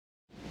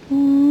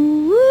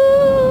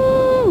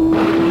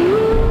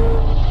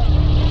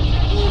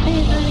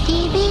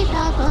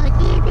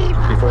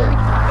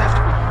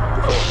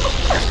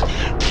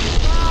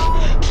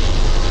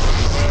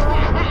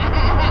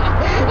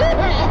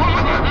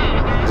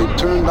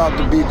turned out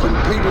to be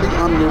completely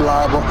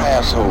unreliable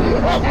assholes.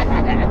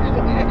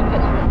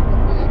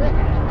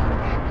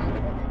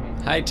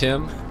 Hi,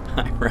 Tim.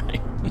 Hi,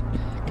 Ryan.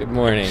 Good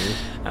morning.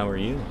 How are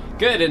you?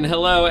 Good, and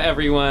hello,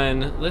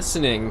 everyone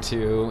listening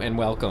to, and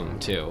welcome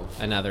to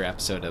another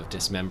episode of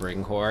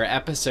Dismembering Horror,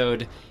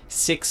 episode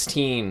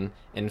 16,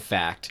 in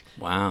fact.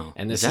 Wow.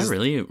 And this is that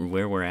really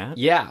where we're at?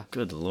 Yeah.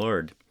 Good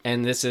Lord.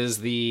 And this is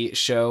the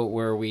show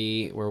where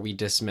we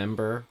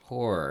dismember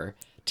horror.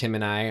 Tim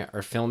and I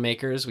are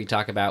filmmakers. We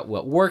talk about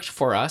what worked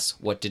for us,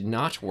 what did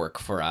not work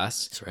for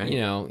us. That's right.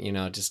 You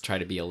know, just try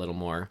to be a little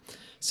more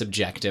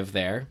subjective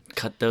there.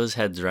 Cut those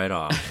heads right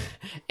off.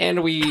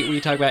 And we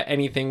talk about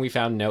anything we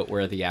found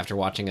noteworthy after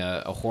watching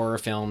a horror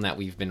film that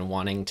we've been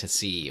wanting to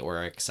see or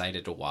are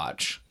excited to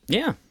watch.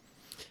 Yeah.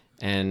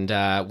 And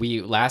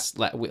we last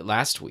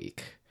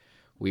week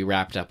we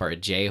wrapped up our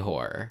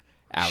J-horror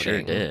outing.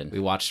 Sure did. We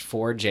watched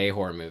 4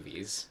 J-horror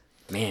movies.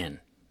 Man.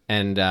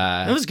 And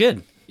it was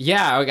good.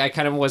 Yeah, I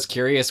kind of was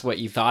curious what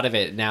you thought of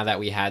it now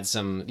that we had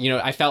some,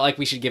 I felt like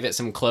we should give it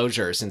some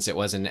closure since it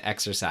was an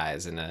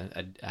exercise and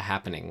a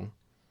happening.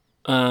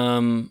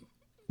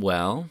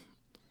 Well,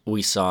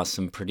 we saw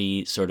some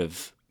pretty sort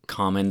of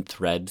common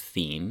thread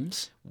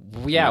themes.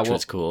 Yeah, which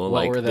was cool.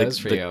 What were those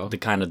for you? The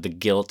kind of the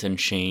guilt and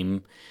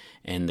shame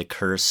and the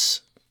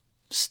curse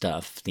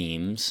stuff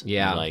themes.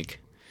 Yeah.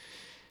 Like,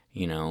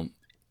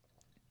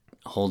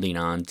 holding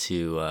on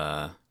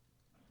to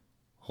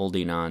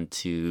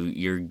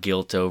your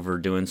guilt over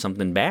doing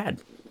something bad.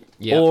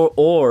 Yeah.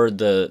 Or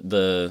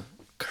the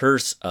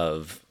curse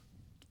of,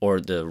 or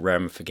the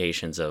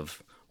ramifications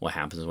of what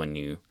happens when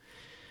you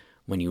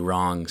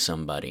wrong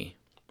somebody,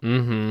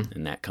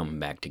 and that coming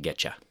back to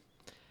get you.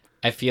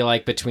 I feel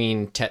like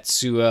between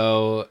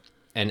Tetsuo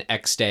and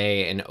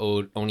X-Day and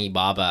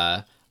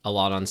Onibaba, a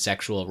lot on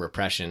sexual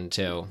repression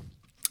too.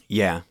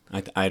 Yeah,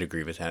 I'd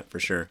agree with that for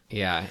sure.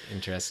 Yeah,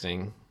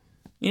 interesting.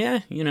 Yeah,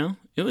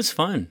 it was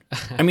fun.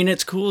 I mean,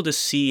 it's cool to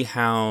see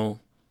how,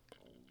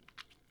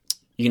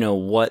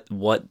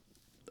 what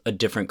a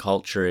different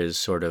culture is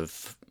sort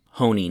of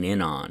honing in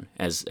on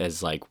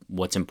as like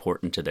what's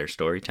important to their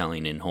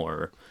storytelling in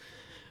horror.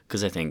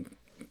 Because I think,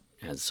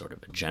 as sort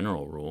of a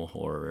general rule,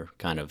 horror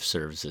kind of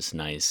serves this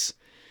nice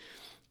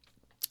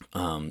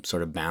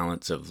sort of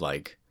balance of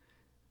like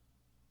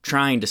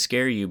trying to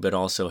scare you, but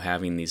also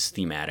having these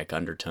thematic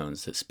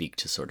undertones that speak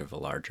to sort of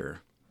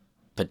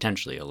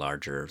potentially a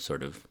larger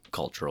sort of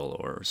cultural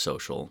or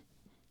social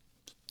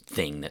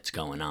thing that's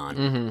going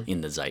on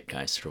in the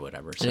zeitgeist or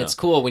whatever. So. And it's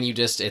cool when you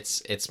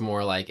it's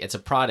more like it's a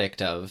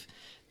product of,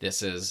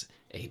 this is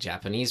a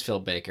Japanese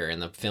filmmaker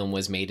and the film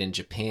was made in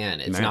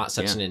Japan. It's not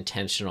such an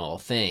intentional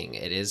thing.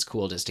 It is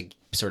cool just to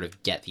sort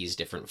of get these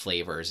different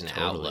flavors and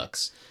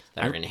outlooks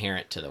that are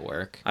inherent to the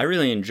work. I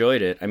really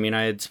enjoyed it. I mean,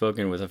 I had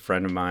spoken with a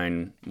friend of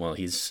mine. Well,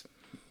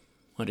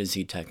 what is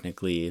he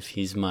technically? If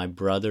he's my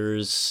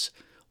brother's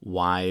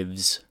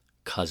wife's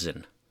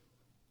cousin.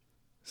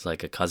 It's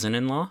like a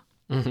cousin-in-law?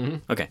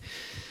 Mm-hmm. Okay.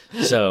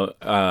 So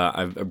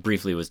I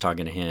briefly was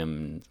talking to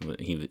him.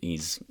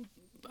 He's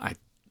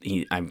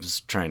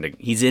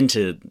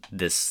into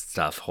this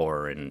stuff,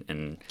 horror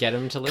and get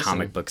him to listen.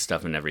 Comic book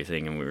stuff and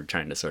everything, and we were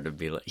trying to sort of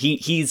be like,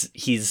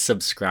 he's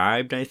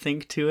subscribed, I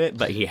think, to it,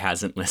 but he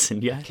hasn't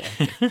listened yet.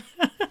 Okay.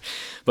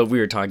 But we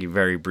were talking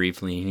very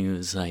briefly, and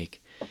he's like,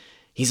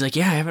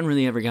 yeah, I haven't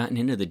really ever gotten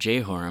into the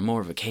J-horror. I'm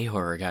more of a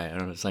K-horror guy.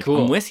 And I was like,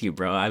 cool. I'm with you,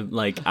 bro.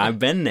 I've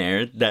been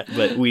there,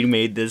 but we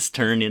made this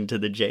turn into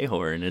the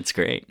J-horror, and it's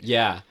great.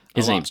 Yeah.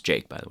 His name's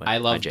Jake, by the way. I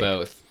love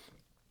both.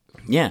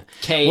 Yeah.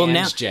 K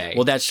and J.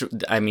 Well, that's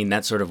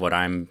sort of what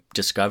I'm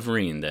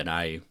discovering, that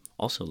I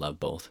also love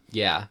both.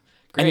 Yeah.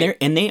 Great.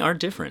 And they are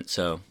different,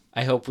 so.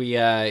 I hope we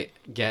have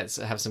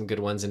some good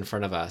ones in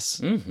front of us.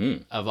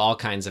 Mm-hmm. Of all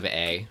kinds of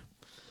A.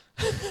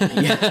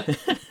 Yeah.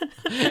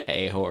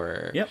 A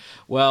horror. Yep.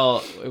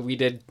 Well, we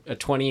did a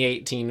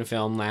 2018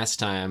 film last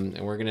time,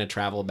 and we're going to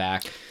travel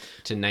back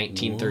to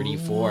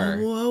 1934.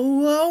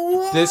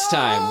 Whoa. This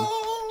time.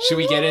 Should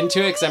we get into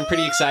it? Because I'm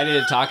pretty excited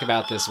to talk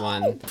about this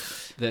one.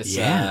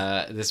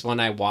 This one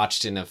I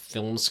watched in a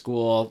film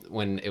school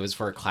when it was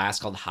for a class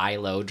called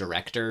High-Low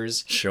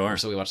Directors. Sure.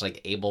 So we watched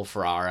like Abel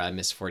Ferrara,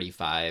 Miss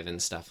 45,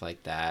 and stuff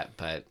like that.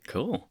 But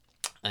cool.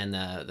 And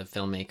the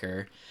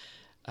filmmaker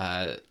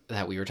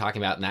that we were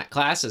talking about in that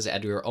class is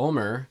Edgar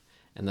Ulmer,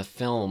 and the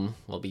film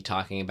we'll be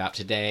talking about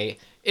today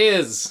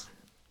is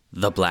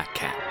The Black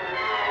Cat.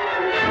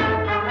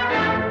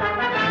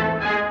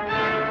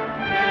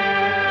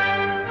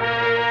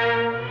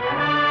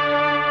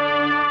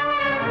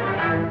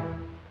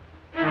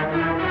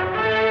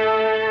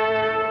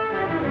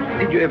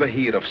 Did you ever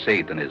hear of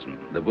Satanism,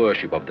 the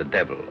worship of the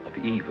devil, of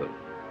evil?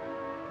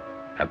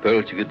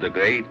 Apollo, the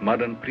great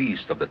modern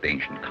priest of that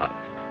ancient cult.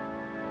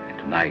 And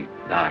tonight,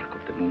 dark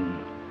of the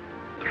moon,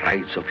 the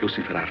rites of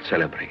Lucifer are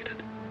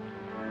celebrated.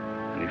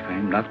 And if I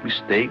am not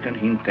mistaken,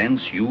 he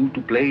intends you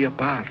to play a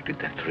part in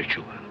that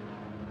ritual.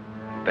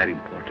 A very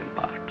important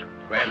part.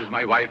 Where is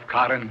my wife,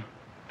 Karen,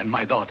 and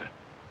my daughter?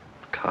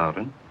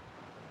 Karen?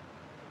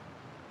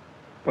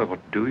 Well,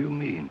 what do you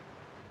mean?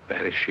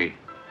 Where is she?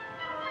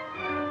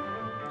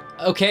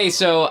 Okay,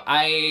 so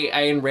I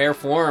in rare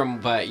form,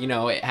 but you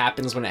know it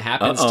happens when it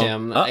happens,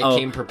 Tim. I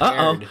came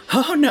prepared.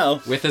 Oh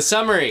no! With a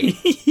summary.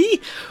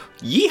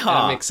 Yeehaw!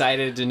 I'm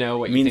excited to know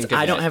what you think of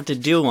I it. don't have to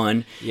do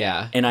one.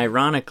 Yeah. And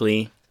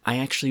ironically, I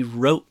actually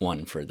wrote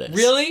one for this.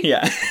 Really?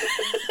 Yeah.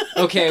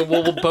 Okay,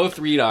 well we'll both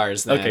read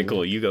ours then. Okay,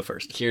 cool. You go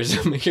first.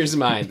 Here's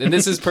mine, and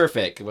this is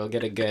perfect. We'll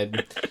get a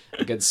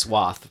good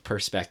swath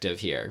perspective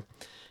here.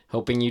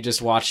 Hoping you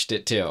just watched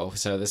it too.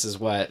 So this is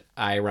what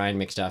Ryan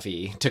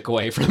McDuffie took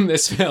away from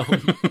this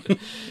film.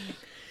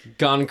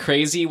 Gone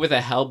crazy with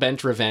a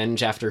hell-bent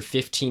revenge after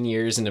 15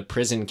 years in a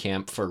prison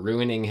camp for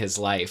ruining his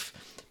life,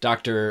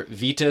 Dr.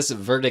 Vitus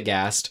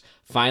Vertigast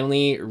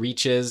finally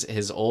reaches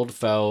his old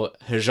foe,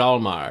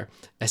 Hjalmar,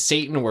 a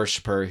Satan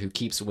worshipper who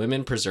keeps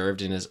women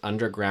preserved in his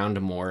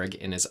underground morgue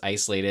in his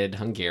isolated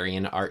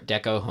Hungarian Art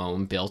Deco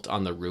home built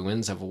on the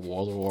ruins of a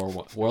World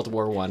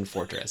War I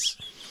fortress.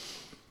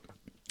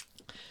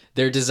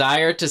 Their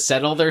desire to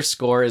settle their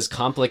score is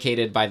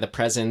complicated by the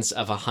presence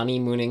of a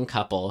honeymooning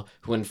couple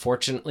who,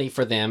 unfortunately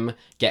for them,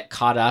 get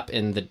caught up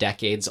in the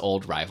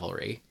decades-old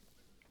rivalry.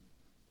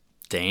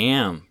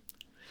 Damn.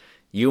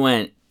 You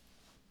went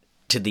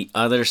to the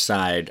other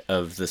side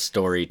of the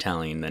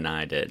storytelling than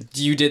I did.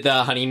 You did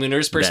the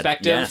honeymooners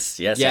perspective? Yes,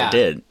 yeah. I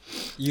did.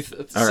 You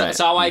All right.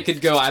 saw I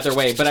could go either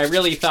way, but I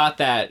really thought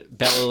that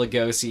Bela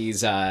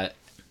Lugosi's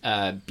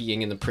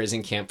being in the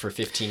prison camp for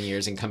 15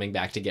 years and coming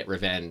back to get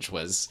revenge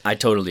was... I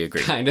totally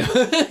agree. Kind of...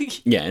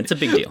 Yeah, it's a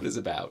big deal. What it's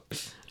about.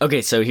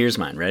 Okay, so here's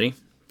mine. Ready?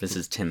 This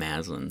is Tim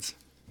Haslin's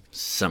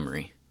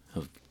summary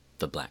of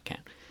The Black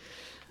Cat.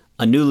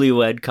 A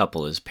newlywed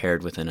couple is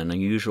paired with an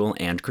unusual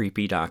and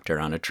creepy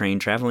doctor on a train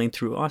traveling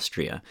through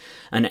Austria.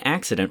 An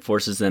accident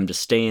forces them to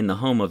stay in the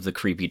home of the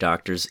creepy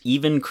doctor's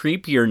even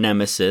creepier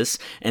nemesis,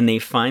 and they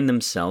find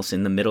themselves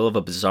in the middle of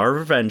a bizarre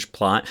revenge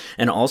plot,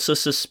 and also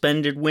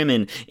suspended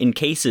women in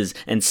cases,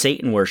 and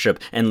Satan worship,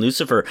 and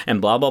Lucifer, and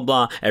blah blah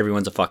blah.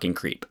 Everyone's a fucking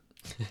creep.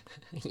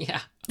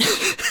 Yeah.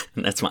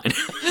 That's mine.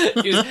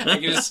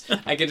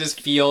 I could just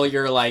feel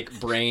your like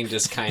brain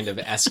just kind of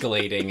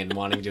escalating and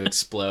wanting to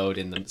explode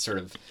in the sort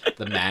of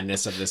the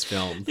madness of this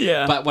film.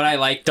 Yeah. But what I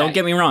like, Don't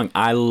get me wrong,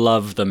 I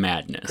love the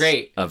madness.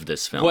 Of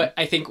this film. What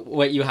I think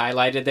what you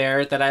highlighted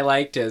there that I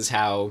liked is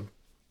how,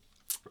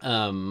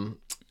 I mean,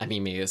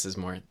 maybe this is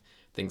more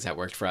things that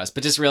worked for us,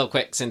 but just real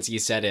quick, since you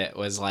said it,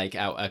 was like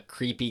a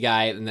creepy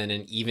guy and then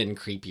an even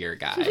creepier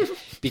guy,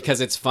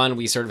 because it's fun.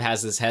 We sort of have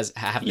this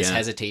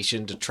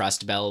hesitation to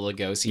trust Bela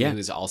Lugosi,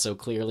 who's also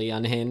clearly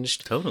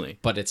unhinged. Totally.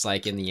 But it's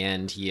like in the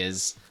end, he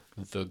is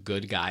the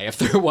good guy if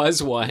there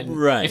was one.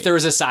 Right. If there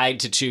was a side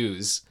to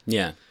choose.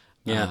 Yeah.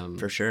 Yeah,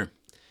 for sure.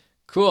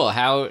 Cool.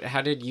 How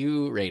did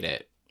you rate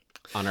it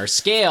on our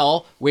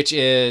scale, which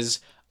is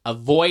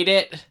avoid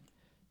it,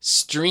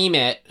 stream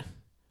it,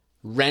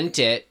 rent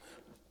it,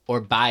 or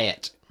buy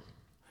it?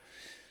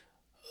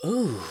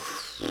 Ooh.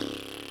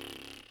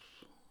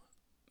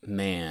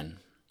 Man.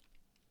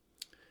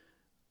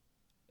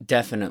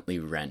 Definitely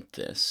rent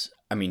this.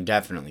 I mean,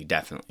 definitely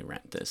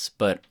rent this.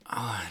 But,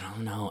 I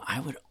don't know. I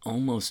would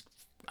almost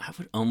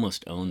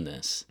own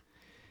this.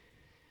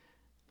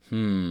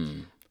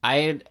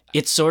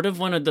 It's sort of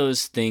one of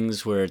those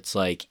things where it's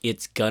like,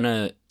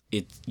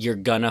 you're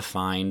gonna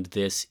find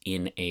this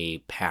in a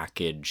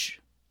package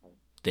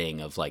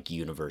thing of like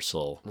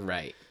Universal.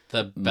 Right.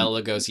 The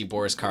Bela Lugosi,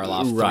 Boris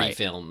Karloff, 3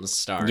 films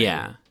starring.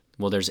 Yeah.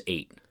 Well, there's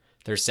 8.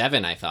 There's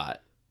 7, I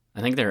thought. I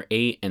think there are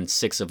 8 and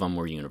 6 of them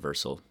were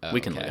Universal. Oh,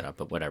 we can look it up,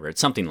 but whatever.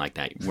 It's something like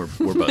that. We're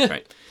both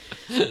right.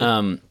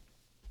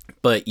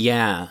 But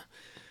yeah,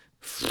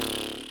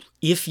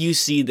 if you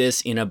see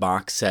this in a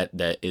box set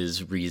that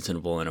is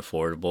reasonable and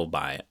affordable,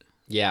 buy it.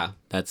 Yeah.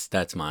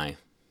 That's my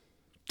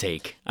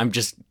take. I'm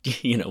just,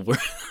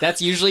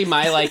 That's usually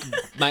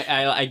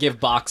I give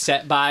box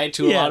set buy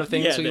to a lot of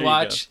things we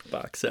watch.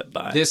 Box set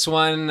buy. This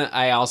one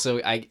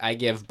I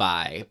give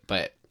buy,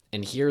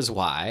 and here's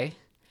why.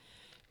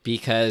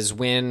 Because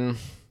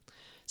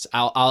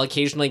I'll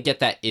occasionally get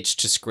that itch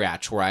to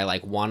scratch where I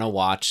like want to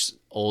watch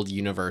old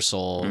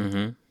Universal,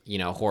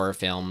 horror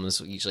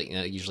films.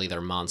 Usually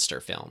they're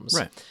monster films.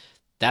 Right.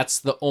 That's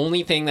the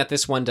only thing that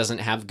this one doesn't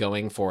have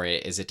going for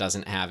it, is it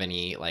doesn't have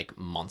any like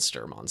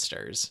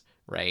monsters.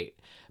 Right.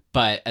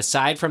 But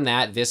aside from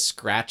that, this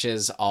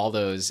scratches all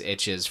those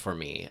itches for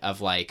me of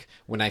like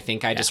when I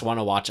think I just want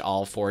to watch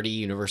all 40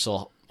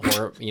 Universal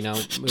horror,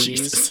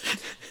 movies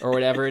or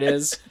whatever it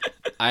is.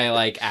 I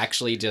like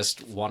actually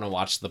just want to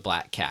watch The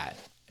Black Cat,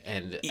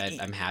 and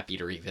I'm happy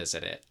to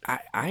revisit it.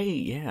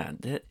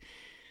 I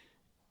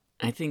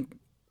think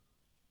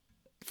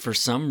for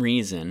some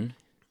reason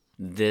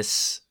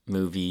this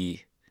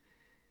movie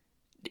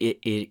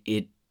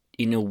it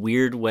in a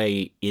weird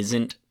way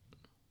isn't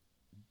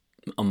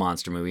a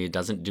monster movie. It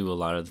doesn't do a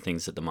lot of the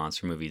things that the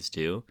monster movies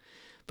do,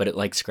 but it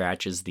like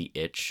scratches the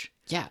itch.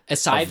 Yeah,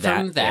 aside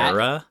from that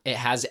era, it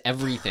has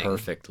everything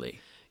perfectly.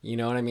 You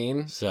know what I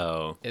mean?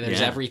 So there's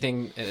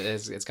everything.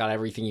 It's got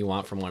everything you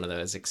want from one of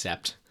those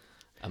except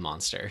a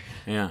monster.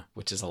 Yeah,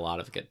 which is a lot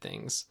of good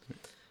things.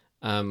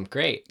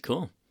 Great,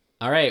 cool.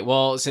 All right.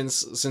 Well,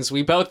 since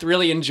we both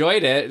really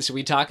enjoyed it, should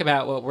we talk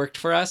about what worked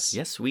for us?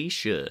 Yes, we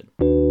should.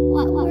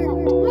 What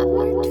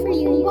worked for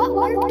you? What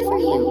worked for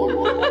you? What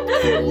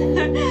worked for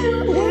you?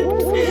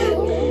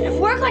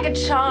 It worked like a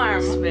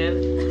charm, Smith.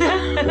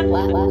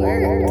 What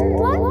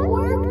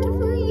worked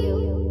for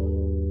you?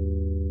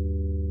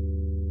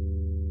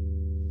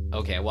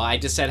 Okay, well, I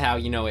just said how,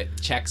 it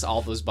checks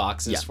all those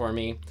boxes for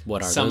me.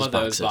 What are some those of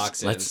those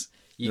boxes? boxes?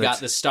 You let's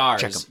got the check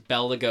stars, 'em.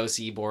 Bela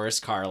Lugosi, Boris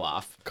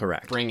Karloff.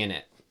 Correct. Bringing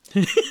it.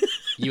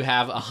 You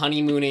have a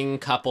honeymooning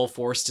couple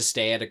forced to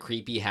stay at a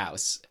creepy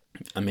house.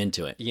 I'm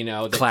into it.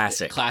 The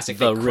Classic. Classic.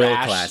 The They real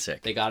crash,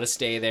 classic. They got to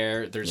stay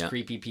there. There's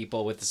creepy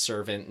people with the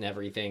servant and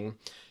everything.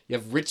 You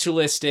have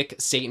ritualistic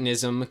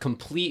Satanism,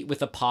 complete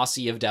with a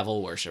posse of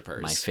devil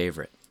worshippers. My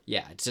favorite.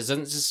 Yeah, it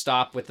doesn't just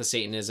stop with the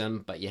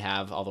Satanism, but you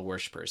have all the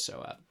worshippers.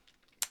 So,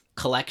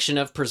 collection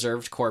of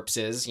preserved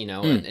corpses,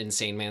 an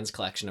insane man's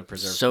collection of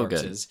preserved So good.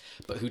 corpses,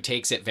 but who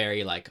takes it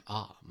very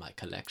my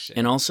collection.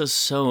 And also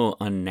so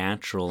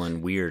unnatural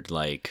and weird,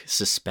 like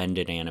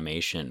suspended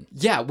animation.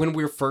 Yeah, when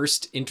we're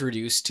first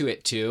introduced to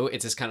it too,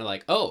 it's just kind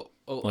of oh,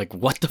 Like,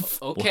 what the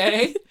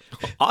okay.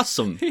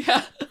 Awesome.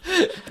 Yeah.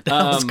 What the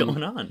hell's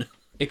going on?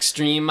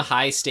 Extreme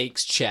high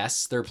stakes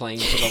chess. They're playing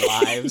for the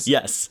lives.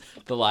 Yes.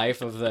 The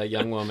life of the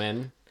young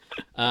woman.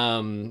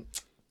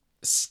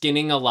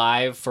 Skinning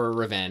alive for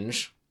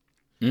revenge.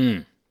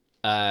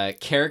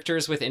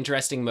 Characters with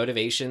interesting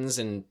motivations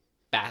and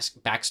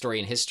backstory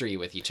and history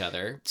with each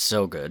other.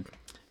 So good.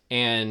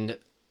 And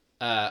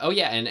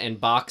and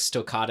Bach's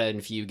Toccata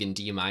and Fugue in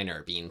D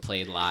minor being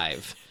played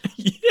live.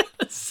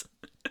 Yes.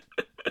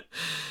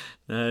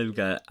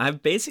 I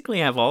basically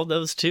have all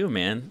those too,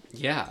 man.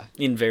 Yeah.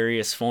 In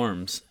various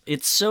forms.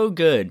 It's so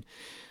good.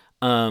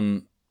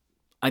 I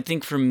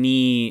think for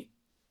me,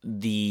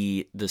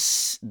 the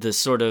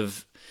sort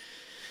of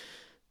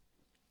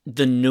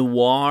the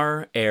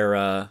noir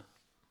era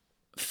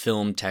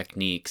film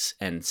techniques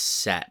and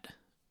set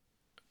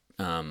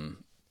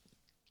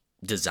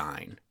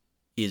design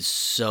is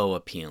so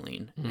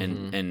appealing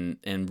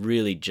and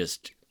really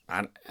just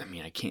I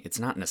can't, it's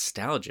not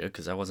nostalgia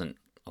because I wasn't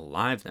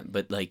alive then,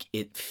 but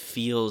it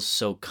feels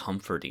so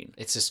comforting.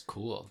 It's just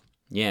cool.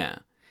 Yeah.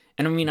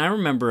 And I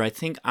remember, I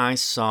think I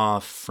saw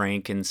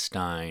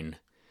Frankenstein.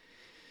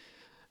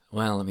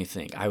 Well, let me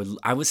think.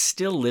 I was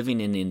still living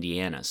in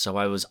Indiana, so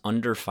I was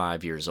under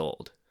 5 years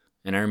old.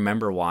 And I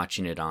remember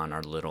watching it on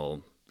our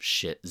little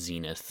shit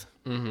Zenith,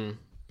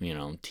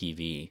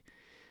 TV.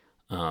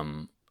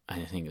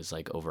 I think it was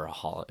over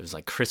it was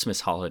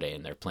Christmas holiday,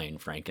 and they're playing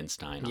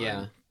Frankenstein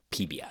on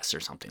PBS or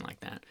something like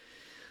that.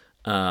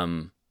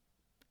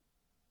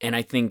 And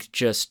I think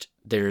just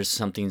there's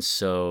something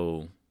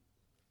so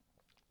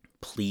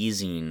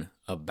pleasing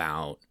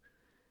about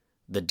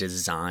the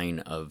design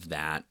of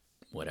that,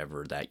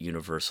 whatever, that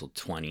Universal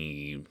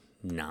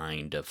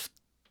 29 to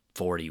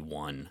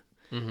 41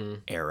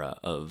 era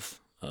of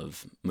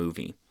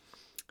movie.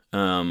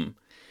 And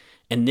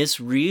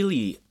this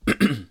really,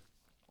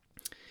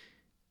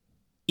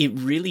 it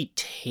really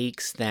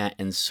takes that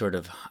and sort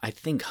of, I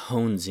think,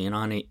 hones in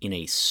on it in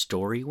a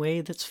story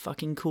way that's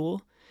fucking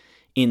cool.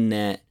 In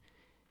that,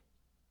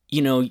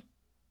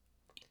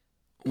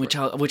 which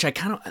I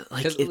kind of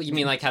like. You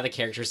mean how the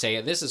characters say,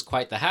 "This is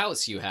quite the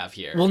house you have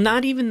here." Well,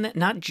 not even that,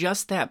 not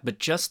just that, but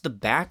just the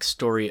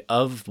backstory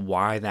of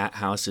why that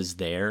house is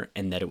there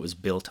and that it was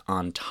built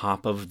on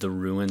top of the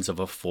ruins of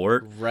a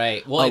fort.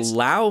 Right. Well,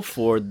 allow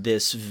for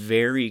this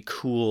very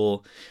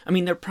cool.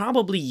 They're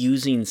probably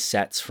using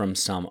sets from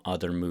some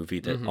other movie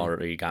that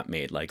already got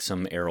made, like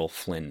some Errol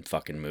Flynn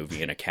fucking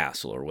movie in a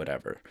castle or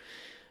whatever.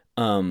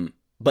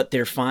 But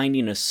they're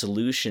finding a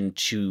solution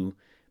to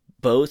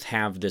both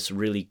have this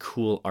really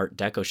cool Art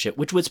Deco shit,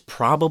 which was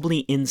probably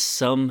in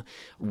some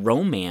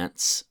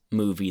romance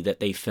movie that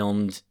they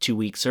filmed 2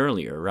 weeks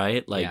earlier,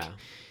 right?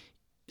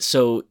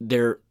 So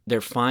they're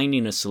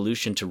finding a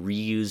solution to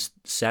reuse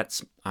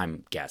sets,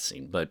 I'm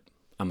guessing, but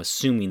I'm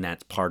assuming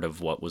that's part of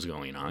what was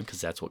going on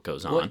because that's what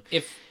goes on.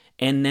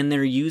 And then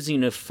they're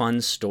using a fun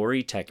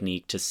story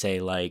technique to say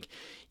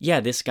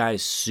this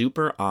guy's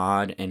super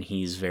odd and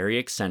he's very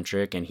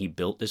eccentric and he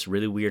built this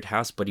really weird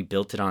house, but he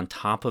built it on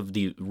top of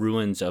the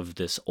ruins of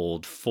this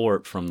old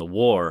fort from the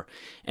war.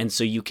 And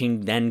so you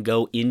can then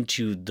go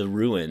into the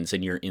ruins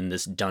and you're in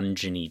this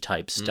dungeon-y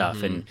type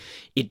stuff. And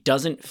it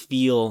doesn't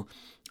feel...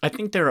 I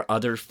think there are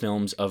other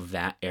films of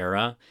that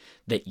era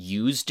that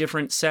use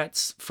different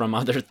sets from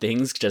other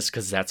things just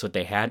because that's what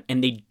they had.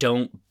 And they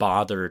don't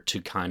bother to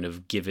kind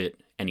of give it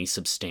any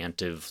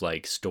substantive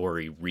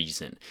story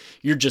reason.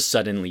 You're just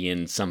suddenly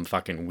in some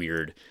fucking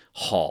weird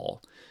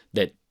hall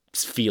that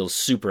feels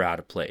super out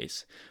of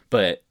place.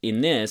 But in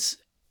this,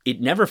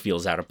 it never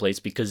feels out of place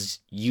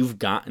because you've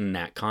gotten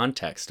that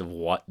context of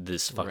what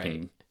this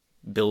fucking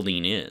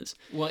building is.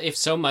 Well, if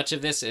so much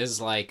of this is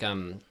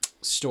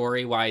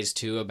story-wise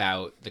too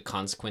about the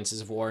consequences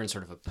of war and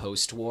sort of a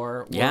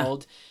post-war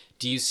world,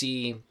 do you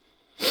see?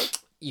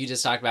 You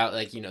just talked about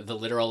the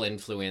literal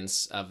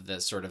influence of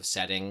the sort of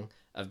setting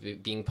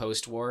of being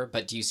post-war,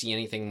 but do you see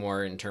anything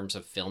more in terms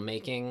of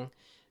filmmaking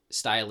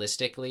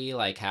stylistically,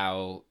 like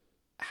how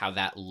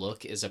that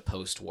look is a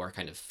post-war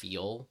kind of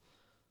feel?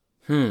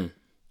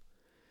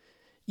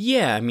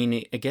 Yeah, I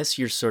mean, I guess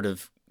you're sort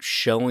of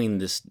showing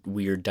this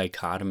weird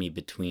dichotomy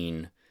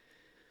between,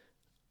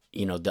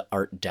 you know, the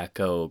Art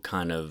Deco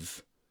kind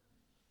of,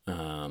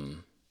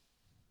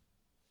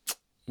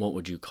 what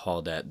would you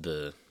call that?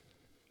 The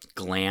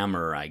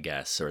glamour, I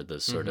guess, or the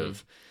sort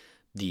of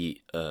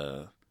the,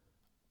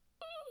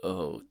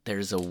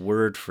 there's a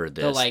word for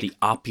this, the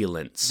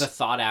opulence. The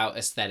thought out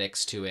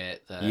aesthetics to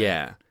it.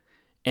 Yeah.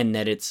 And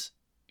that it's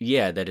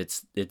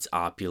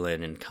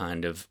opulent and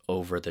kind of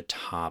over the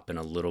top and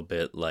a little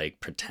bit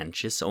like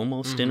pretentious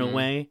almost in a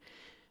way,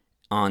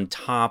 on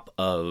top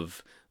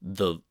of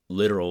the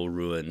literal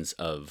ruins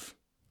of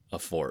a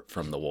fort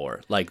from the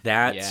war. Like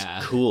that's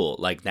cool.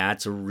 Like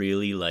that's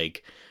really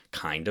like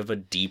kind of a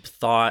deep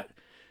thought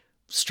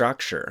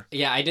structure.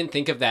 Yeah, I didn't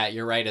think of that.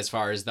 You're right, as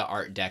far as the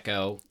Art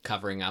Deco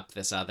covering up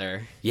this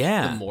other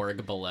the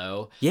morgue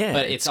below. Yeah,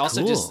 but it's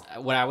also cool. Just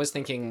what I was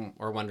thinking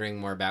or wondering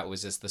more about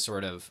was just the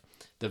sort of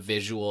the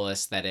visual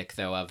aesthetic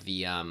though of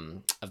the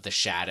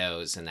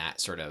shadows and that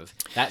sort of,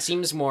 that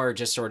seems more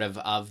just sort of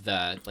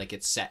the like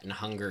it's set in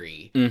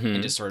Hungary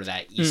and just sort of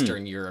that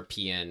Eastern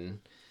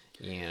European,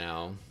 you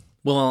know.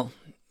 Well,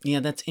 yeah,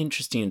 that's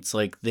interesting. It's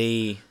like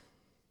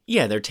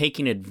they're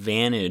taking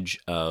advantage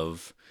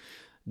of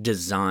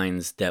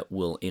designs that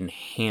will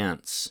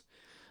enhance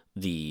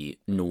the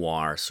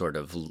noir sort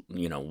of,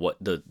 you know, what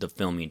the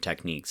filming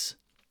techniques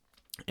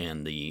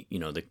and the, you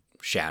know, the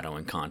shadow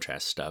and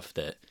contrast stuff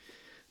that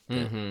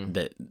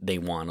they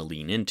want to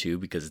lean into,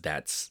 because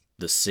that's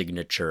the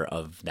signature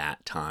of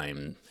that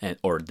time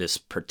or this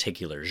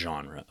particular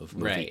genre of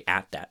movie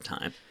at that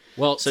time.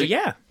 Well, so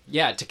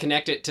to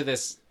connect it to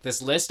this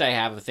list I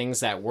have of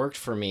things that worked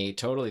for me,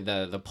 totally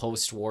the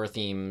post-war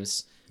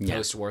themes.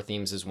 Post-war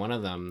themes is one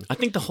of them. I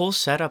think the whole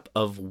setup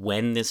of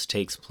when this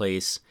takes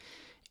place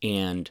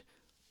and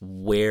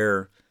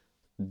where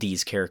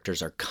these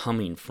characters are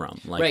coming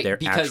from, like their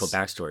actual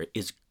backstory,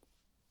 is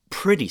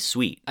pretty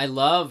sweet. I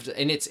loved,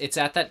 and it's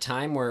at that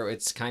time where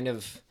it's kind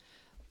of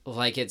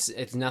like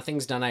it's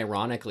nothing's done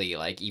ironically.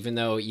 Like even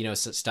though, you know,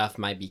 stuff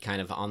might be kind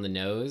of on the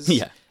nose.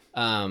 Yeah.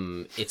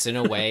 It's in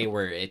a way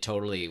where it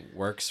totally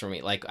works for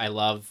me. Like I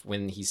love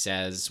when he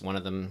says, one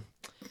of them,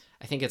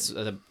 I think it's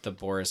the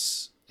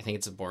Boris. I think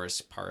it's a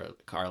Boris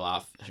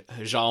Karloff,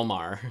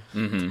 Hjalmar,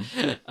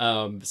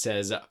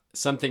 says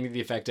something to the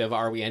effect of,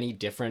 "Are we any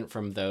different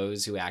from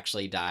those who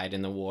actually died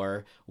in the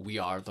war? We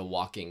are the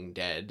walking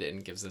dead,"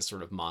 and gives this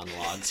sort of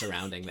monologue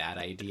surrounding that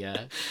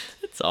idea.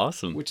 It's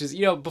awesome. Which is,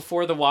 you know,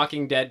 before the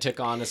Walking Dead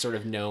took on a sort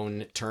of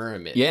known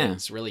term,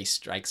 it really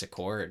strikes a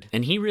chord.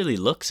 And he really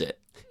looks it.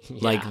 Yeah.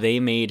 Like,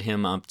 they made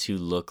him up to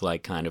look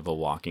like kind of a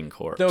walking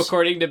corpse. Though,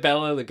 according to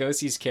Bela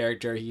Lugosi's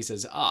character, he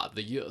says,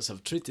 the years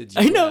have treated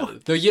you I know. well.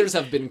 The years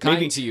have been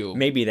kind to you.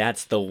 Maybe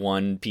that's the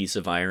one piece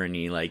of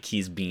irony, like,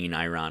 he's being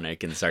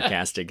ironic and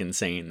sarcastic in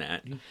saying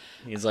that.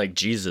 He's like,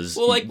 Jesus.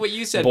 Well, like what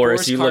you said,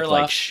 Boris, you Karloff look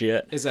like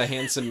shit. Is a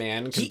handsome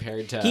man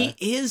compared to... He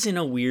is in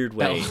a weird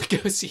way. Bela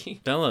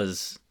Lugosi.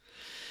 Bella's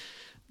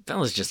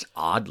just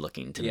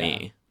odd-looking to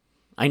me.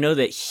 I know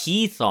that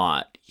he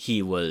thought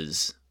he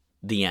was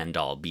the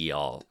end-all,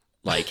 be-all,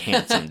 like,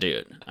 handsome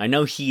dude. I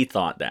know he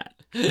thought that.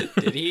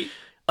 Did he?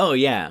 Oh,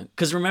 yeah.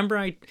 Because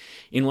remember,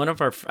 in one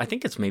of our, I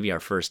think it's maybe our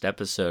first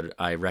episode,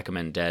 I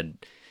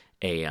recommended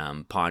a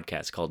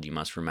podcast called You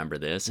Must Remember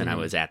This, and I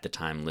was at the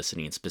time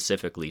listening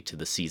specifically to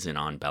the season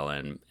on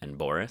Bella and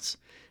Boris.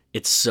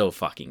 It's so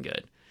fucking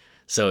good.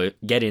 So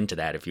get into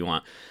that if you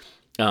want.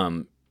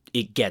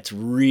 It gets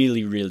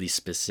really, really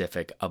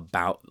specific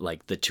about,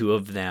 like, the two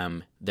of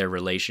them, their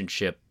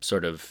relationship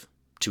sort of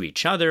to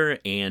each other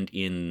and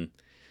in,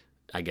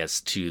 I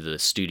guess, to the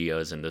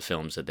studios and the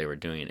films that they were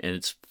doing. And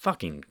it's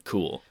fucking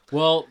cool.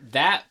 Well,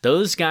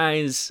 those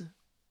guys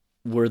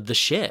were the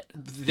shit.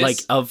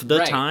 Of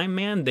the time,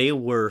 man, they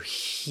were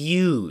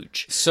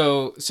huge.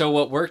 So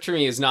what worked for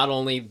me is not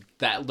only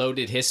that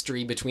loaded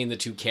history between the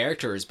two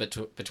characters,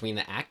 but between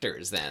the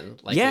actors then.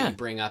 Like, that you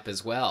bring up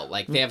as well.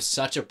 Like, they have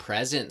such a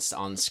presence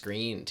on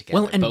screen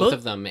together. Well, and both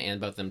of them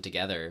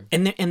together.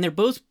 And they're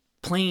both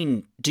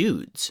playing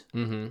dudes.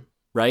 Mm-hmm.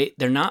 Right?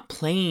 They're not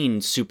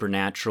playing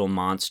supernatural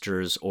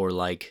monsters, or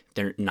like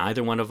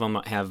neither one of them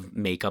have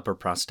makeup or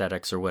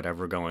prosthetics or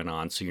whatever going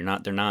on. So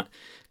they're not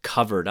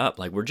covered up.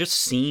 Like, we're just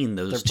seeing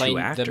those two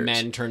actors. The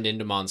men turned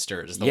into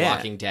monsters, the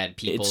Walking Dead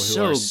people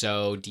who are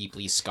so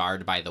deeply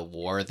scarred by the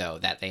war, though,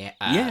 that they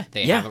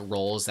have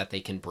roles that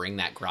they can bring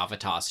that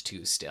gravitas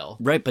to still.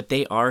 Right, but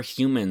they are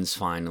humans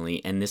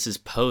finally, and this is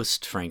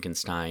post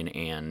Frankenstein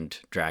and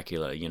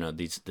Dracula. You know,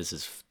 this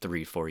is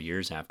 3-4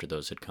 years after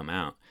those had come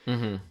out.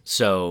 Mm-hmm.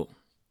 So,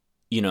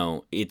 you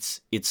know, it's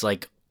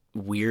like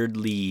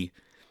weirdly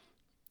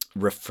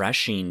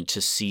refreshing to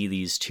see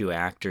these two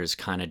actors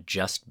kind of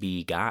just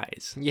be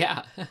guys.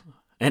 Yeah.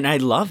 And I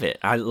love it.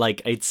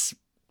 It's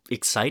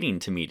exciting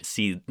to me to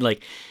see,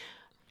 like,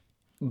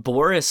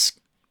 Boris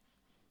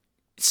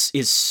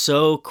is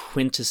so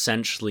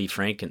quintessentially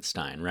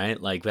Frankenstein,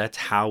 right? Like that's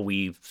how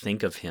we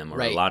think of him,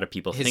 or a lot of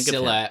people think of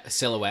him.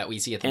 Silhouette we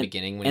see at the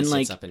beginning when he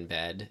sits up in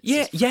bed.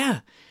 Yeah.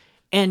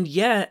 And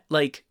yet,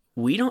 like,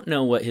 we don't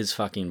know what his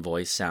fucking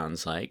voice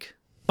sounds like.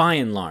 By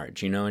and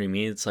large, you know what I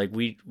mean? It's like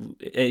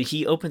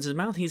he opens his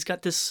mouth, he's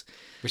got this...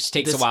 Which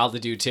takes a while to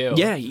do, too.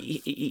 Yeah,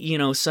 you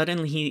know,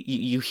 suddenly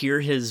you hear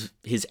his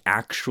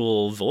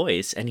actual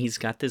voice, and he's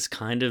got this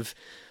kind of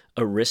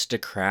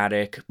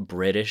aristocratic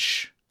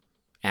British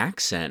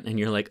accent, and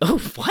you're like, oh,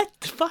 what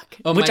the fuck?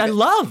 Which I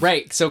love.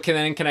 Right, so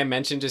can I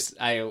mention just,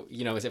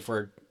 if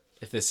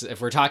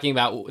we're talking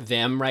about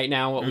them right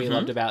now, what we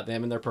loved about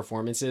them and their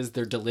performances,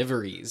 their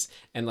deliveries,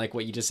 and like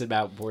what you just said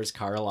about Boris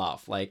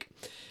Karloff, like...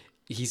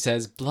 He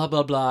says, blah,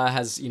 blah, blah,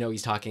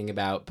 he's talking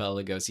about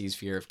Bela Lugosi's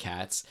fear of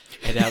cats.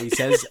 And how he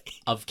says,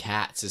 of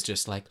cats, is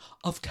just like,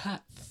 of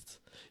cats.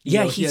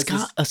 He's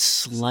got a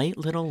slight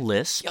little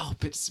lisp. Oh,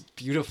 but it's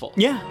beautiful.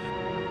 Yeah.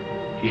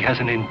 He has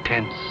an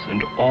intense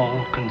and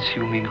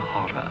all-consuming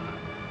horror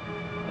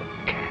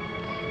of cats.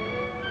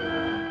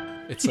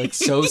 It's like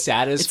so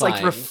satisfying.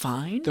 It's like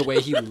refined. The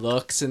way he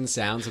looks and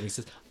sounds when he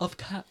says, of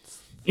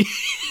cats.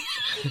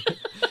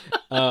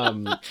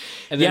 And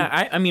then,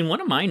 I mean,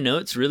 one of my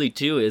notes really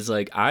too is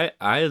like I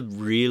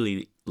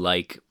really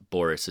like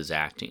Boris's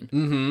acting.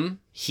 Mm-hmm.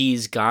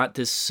 He's got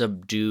this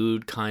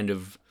subdued kind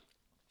of,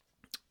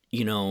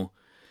 you know,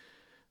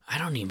 I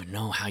don't even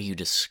know how you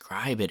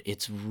describe it.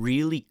 It's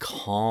really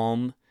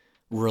calm.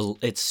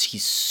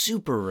 He's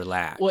super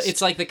relaxed. Well,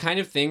 it's like the kind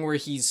of thing where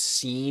he's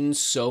seen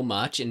so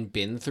much and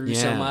been through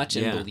so much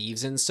and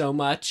believes in so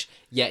much,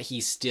 yet he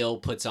still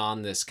puts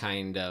on this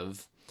kind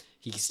of.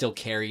 He still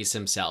carries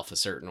himself a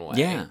certain way.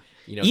 Yeah.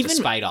 You know,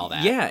 despite all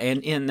that. Yeah,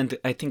 and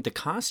I think the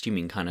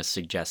costuming kind of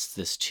suggests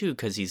this too,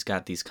 because he's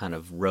got these kind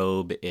of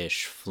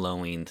robe-ish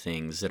flowing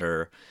things that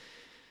are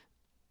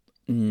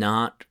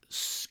not...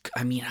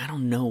 I mean, I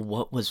don't know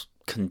what was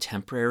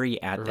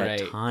contemporary at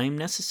that time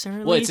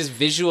necessarily. Well, it's just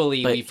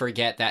visually we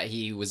forget that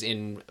he was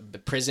in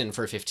prison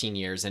for 15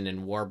 years and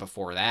in war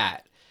before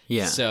that.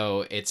 Yeah.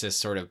 So it just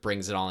sort of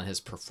brings it all in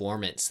his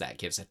performance that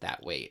gives it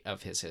that weight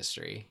of his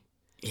history.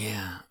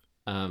 Yeah.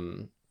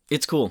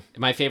 It's cool.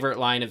 My favorite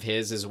line of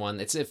his is one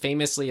it's like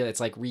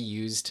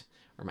reused,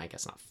 or I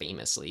guess not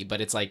famously,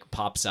 but it's like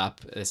pops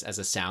up as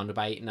a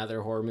soundbite in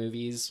other horror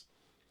movies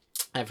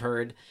I've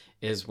heard,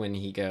 is when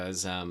he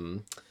goes,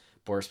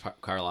 Boris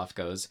Karloff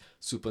goes,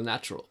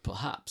 supernatural,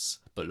 perhaps,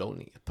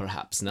 baloney,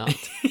 perhaps not.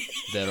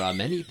 There are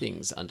many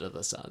things under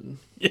the sun.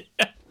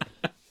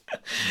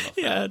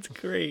 Yeah, it's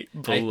great.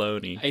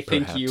 Baloney. I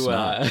think you,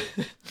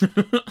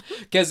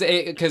 because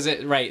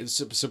right.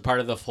 So part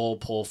of the whole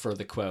pull for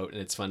the quote,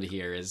 and it's fun to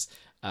hear, is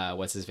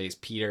what's his face,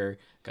 Peter,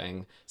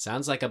 going,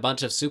 sounds like a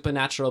bunch of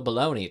supernatural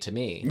baloney to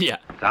me. Yeah,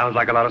 sounds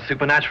like a lot of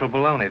supernatural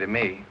baloney to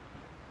me.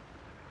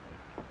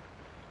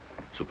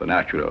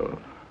 Supernatural,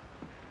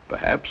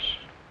 perhaps.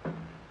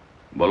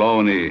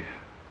 Baloney,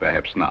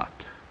 perhaps not.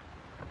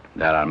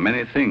 There are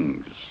many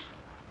things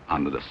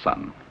under the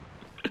sun.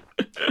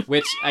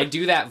 Which I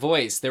do that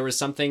voice. There was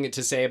something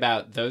to say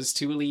about those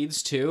two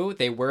leads too.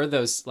 They were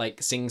those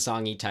like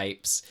sing-songy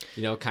types,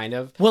 you know, kind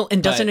of. Well,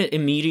 and doesn't it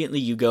immediately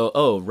you go,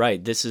 oh,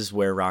 right, this is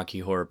where Rocky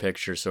Horror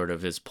Picture sort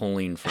of is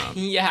pulling from.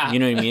 Yeah. You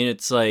know what I mean?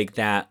 It's like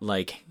that,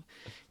 like,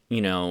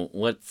 you know,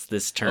 what's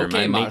this term?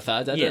 Okay,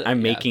 Martha.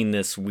 I'm making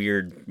this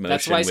weird motion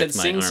That's why I said with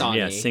my sing-songy. arm.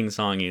 Yeah,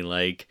 sing-songy,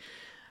 like,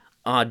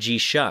 aw, gee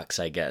shucks,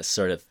 I guess,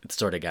 sort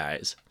of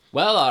guys.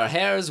 Well, our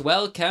hair is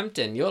well kempt,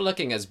 and you're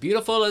looking as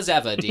beautiful as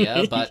ever,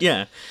 dear. But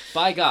yeah,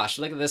 by gosh,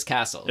 look at this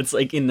castle. It's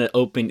like in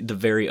the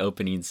very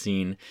opening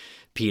scene,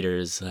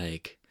 Peter's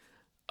like,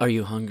 "Are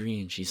you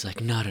hungry?" And she's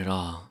like, "Not at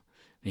all."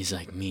 And he's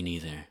like, "Me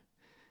neither."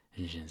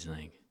 And she's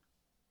like,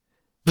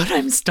 "But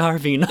I'm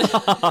starving."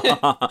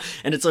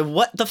 And it's like,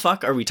 what the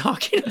fuck are we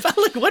talking about?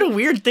 Like, what a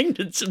weird thing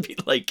to be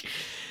like.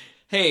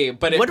 Hey,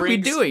 but what are we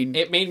doing?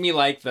 It made me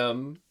like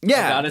them.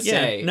 Yeah, I gotta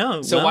say.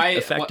 No, so well,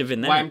 effective in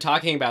that. Why I'm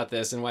talking about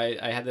this and why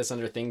I had this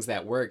under things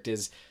that worked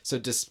is, so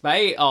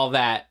despite all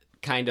that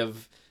kind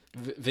of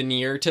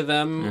veneer to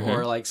them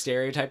or like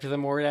stereotype to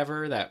them or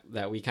whatever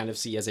that we kind of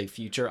see as a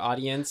future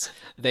audience,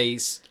 I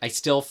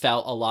still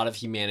felt a lot of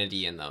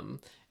humanity in them.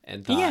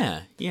 And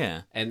thought,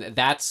 yeah. And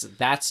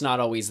that's not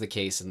always the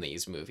case in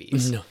these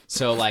movies. No.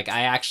 So like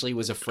I actually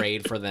was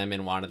afraid for them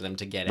and wanted them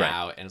to get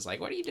out, and it's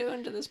like, what are you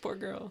doing to this poor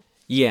girl?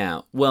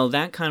 Yeah, well,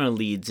 that kind of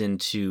leads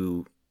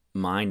into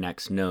my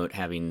next note,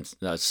 having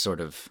sort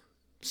of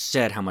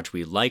said how much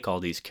we like all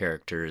these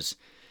characters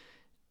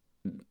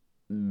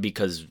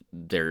because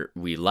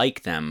we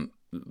like them,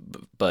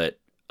 but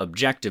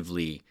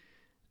objectively,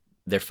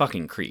 they're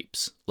fucking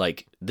creeps.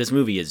 Like, this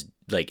movie is,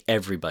 like,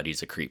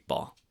 everybody's a creep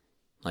ball.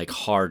 Like,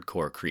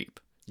 hardcore creep.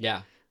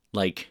 Yeah.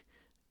 Like,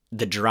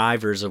 the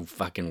driver's a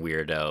fucking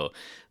weirdo.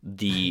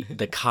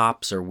 The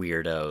cops are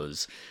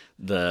weirdos.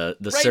 The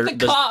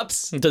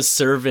cops. The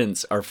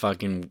servants are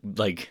fucking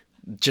like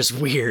just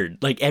weird.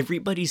 Like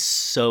everybody's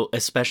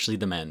especially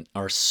the men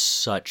are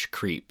such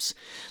creeps.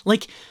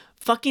 Like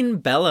fucking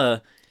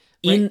Bella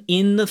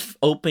In the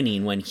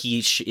opening, when he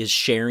is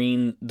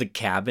sharing the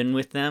cabin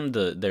with them,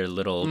 their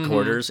little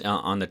quarters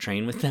on the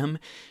train with them,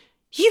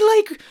 he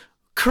like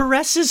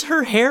caresses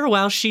her hair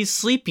while she's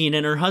sleeping,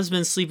 and her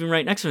husband's sleeping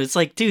right next to him. It's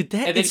like, dude,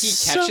 that and then he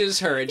catches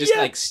her and just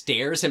like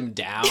stares him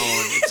down.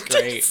 It's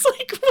great. It's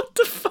like, what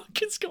the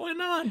fuck is going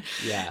on?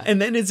 Yeah.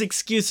 And then his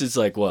excuse is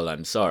like, well,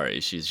 I'm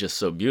sorry, she's just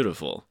so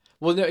beautiful.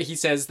 Well, no, he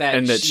says that,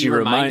 and that she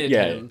reminded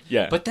him.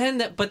 Yeah. But then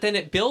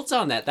it builds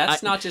on that.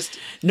 That's not just.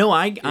 No,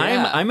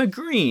 I'm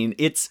agreeing.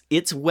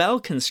 It's well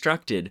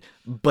constructed,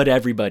 but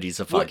everybody's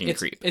a fucking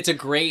creep. It's a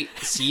great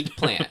seed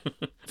plant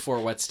for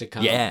what's to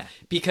come. Yeah.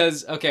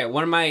 Because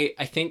one of my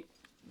I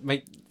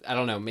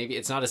don't know, maybe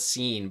it's not a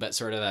scene, but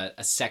sort of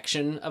a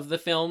section of the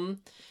film.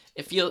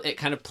 It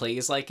kind of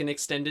plays like an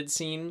extended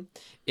scene.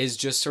 Is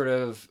just sort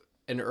of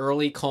an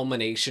early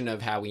culmination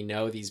of how we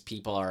know these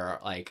people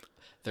are like.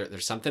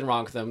 There's something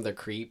wrong with them. They're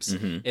creeps.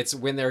 Mm-hmm. It's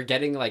when they're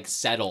getting like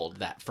settled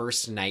that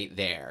first night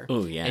there.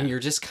 Oh yeah. And you're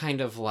just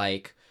kind of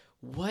like,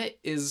 what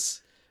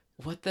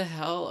the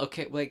hell?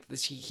 Okay, like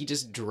he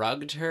just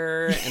drugged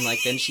her, and like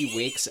then she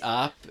wakes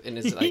up and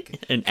is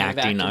like and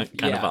acting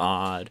kind of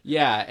odd.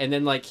 Yeah, and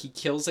then like he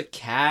kills a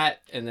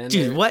cat, and then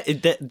dude, what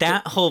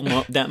that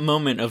whole that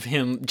moment of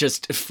him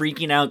just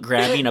freaking out,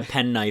 grabbing a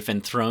penknife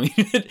and throwing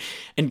it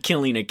and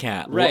killing a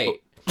cat. Right. Whoa.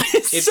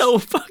 It's so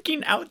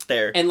fucking out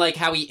there. And like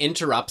how he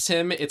interrupts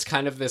him, it's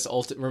kind of this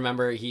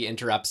remember he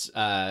interrupts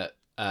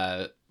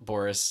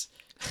Boris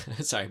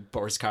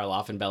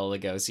Karloff and Bela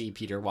Lugosi.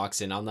 Peter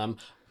walks in on them.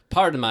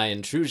 Pardon my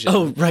intrusion.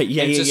 Oh, right.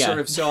 Yeah, and yeah, it's just sort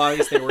of so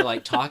obvious they were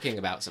like talking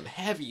about some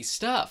heavy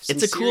stuff, some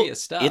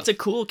serious stuff. It's a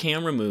cool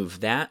camera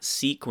move. That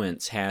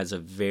sequence has a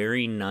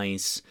very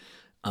nice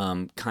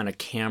kind of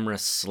camera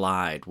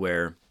slide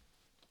where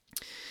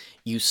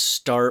you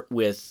start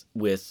with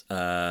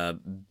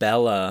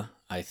Bella,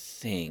 I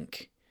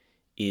think,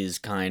 is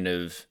kind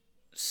of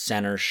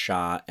center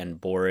shot,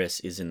 and Boris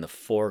is in the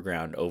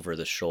foreground over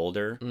the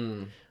shoulder.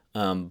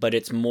 But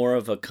it's more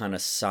of a kind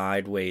of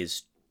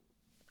sideways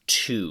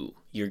two.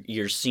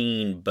 You're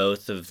seeing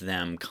both of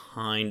them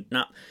kind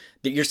of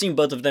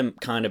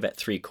at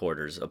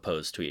 3/4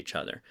 opposed to each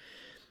other,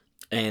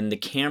 and the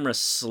camera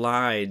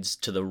slides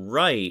to the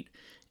right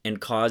and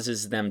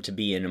causes them to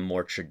be in a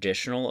more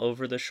traditional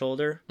over the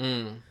shoulder.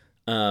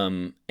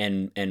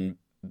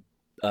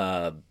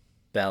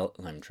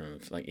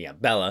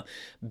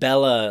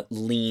 Bella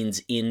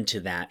leans into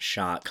that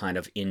shot, kind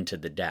of into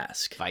the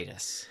desk.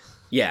 Vitus.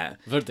 Yeah.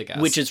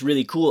 Vertigas. Which is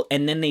really cool.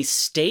 And then they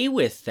stay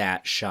with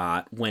that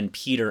shot when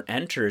Peter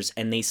enters,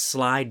 and they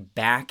slide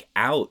back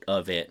out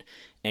of it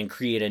and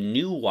create a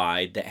new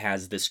wide that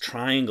has this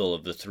triangle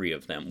of the three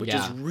of them, which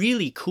is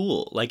really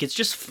cool. Like, it's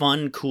just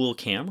fun, cool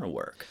camera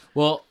work.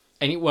 Well,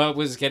 and what I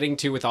was getting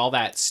to with all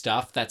that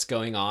stuff that's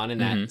going on in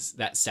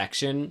that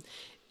section,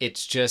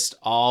 it's just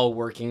all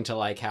working to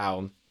like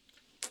how...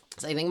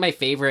 So I think my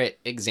favorite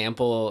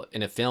example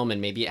in a film,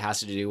 and maybe it has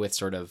to do with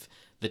sort of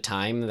the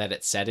time that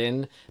it's set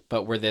in,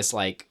 but where this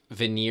like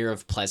veneer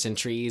of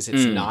pleasantries,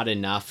 it's not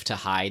enough to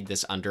hide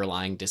this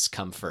underlying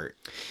discomfort.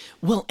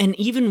 Well, and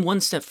even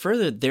one step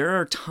further, there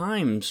are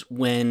times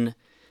when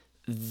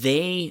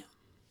they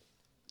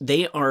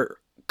are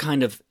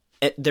kind of,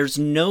 there's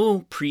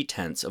no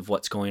pretense of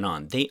what's going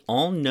on. They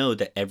all know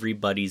that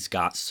everybody's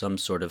got some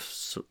sort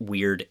of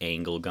weird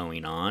angle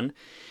going on,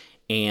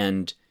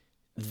 and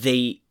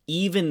they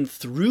even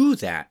through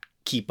that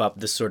keep up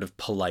this sort of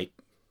polite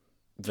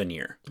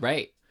veneer.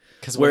 Right.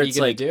 Because what are you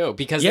going to do?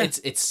 Because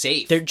it's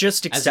safe. They're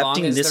just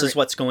accepting this is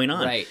what's going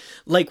on. Right.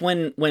 Like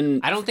when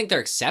I don't think they're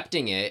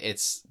accepting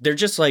it. They're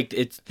just like,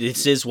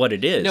 this is what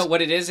it is. No,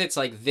 what it is, it's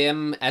like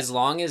them, as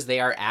long as they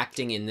are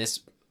acting in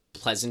this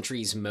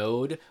pleasantries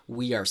mode,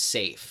 we are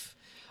safe.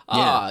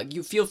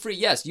 You feel free.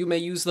 Yes, you may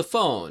use the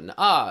phone.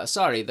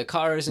 Sorry, the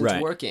car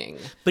isn't working.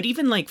 But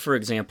even like, for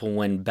example,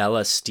 when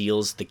Bella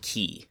steals the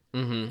key,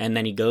 and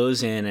then he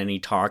goes in and he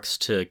talks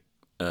to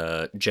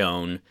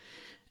Joan,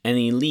 and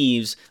he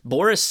leaves,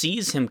 Boris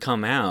sees him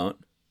come out,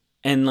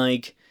 and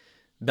like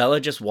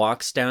Bella just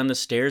walks down the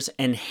stairs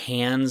and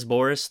hands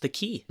Boris the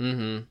key.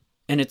 And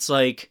it's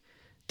like,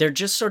 they're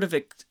just sort of,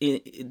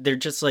 they're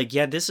just like,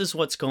 yeah, this is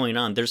what's going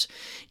on.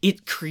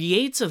 It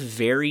creates a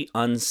very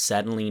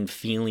unsettling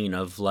feeling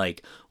of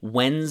like,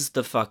 when's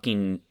the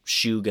fucking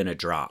shoe gonna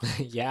drop?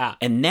 Yeah.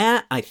 And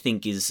that, I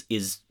think, is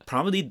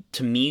probably,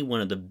 to me,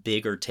 one of the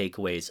bigger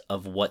takeaways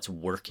of what's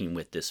working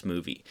with this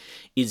movie,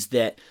 is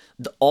that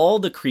all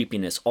the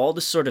creepiness, all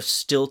the sort of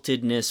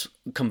stiltedness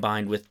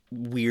combined with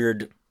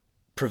weird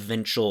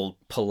provincial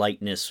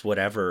politeness,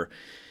 whatever,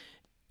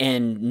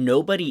 and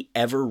nobody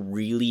ever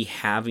really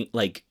having,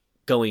 like,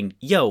 going,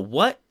 yo,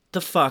 what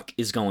the fuck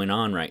is going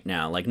on right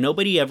now? Like,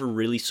 nobody ever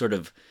really sort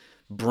of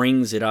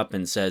brings it up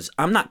and says,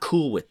 I'm not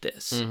cool with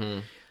this.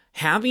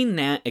 Having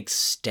that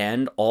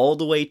extend all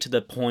the way to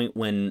the point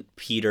when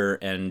Peter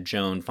and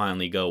Joan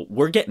finally go,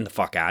 we're getting the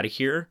fuck out of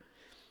here,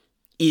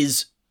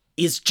 is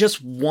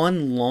just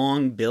one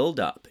long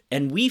build-up.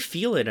 And we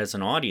feel it as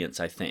an audience,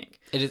 I think.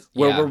 It is,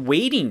 where we're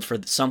waiting for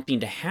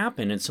something to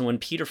happen. And so when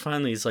Peter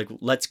finally is like,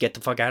 let's get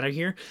the fuck out of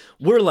here,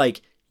 we're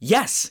like,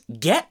 Yes,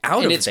 get out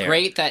of there. And it's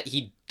great that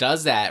he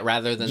does that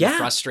rather than the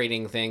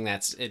frustrating thing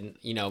that's in,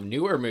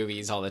 newer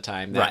movies all the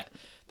time. That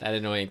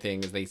annoying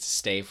thing is they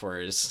stay for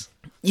is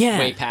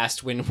way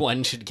past when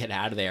one should get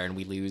out of there, and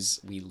we lose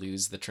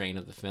the train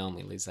of the film.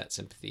 We lose that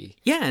sympathy.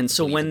 Yeah, and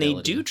so when they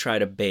do try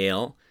to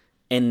bail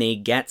and they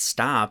get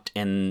stopped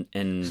and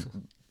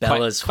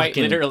Bella's quite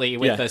literally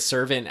with a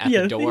servant at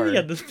the door.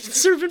 Yeah, the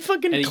servant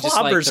fucking and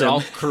clobbers they're him.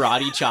 all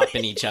karate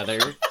chopping each other.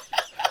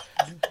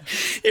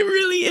 It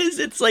really is.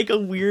 It's like a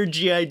weird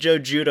G.I. Joe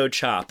judo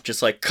chop,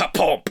 just like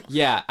kapomp.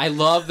 Yeah, I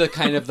love the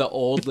kind of the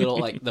old little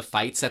like the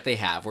fights that they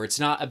have, where it's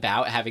not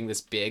about having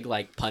this big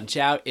like punch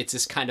out. It's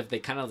just kind of they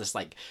just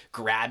like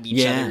grab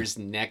each other's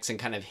necks and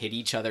kind of hit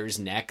each other's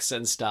necks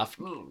and stuff.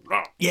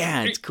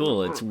 Yeah, it's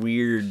cool. It's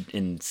weird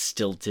and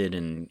stilted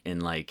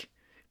and like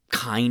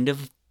kind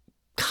of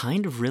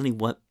really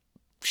what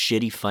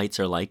shitty fights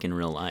are like in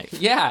real life.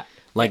 Yeah,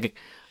 like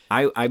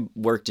I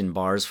worked in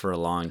bars for a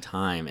long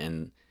time,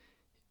 and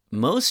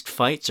most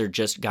fights are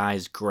just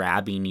guys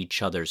grabbing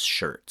each other's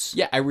shirts.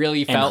 Yeah, I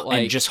really felt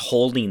like... And just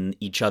holding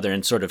each other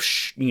and sort of,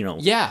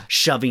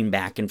 shoving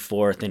back and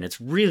forth, and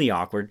it's really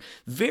awkward.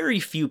 Very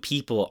few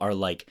people are,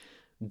 like,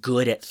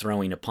 good at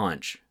throwing a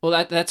punch.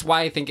 Well, that's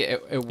why I think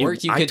it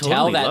worked. You could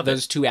tell that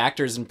those two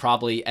actors and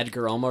probably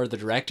Edgar Ulmer, the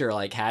director,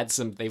 like,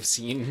 they've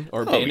seen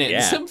or been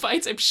in some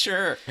fights, I'm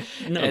sure.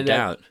 No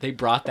doubt. They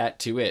brought that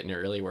to it, and it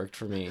really worked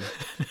for me.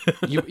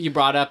 You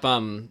brought up...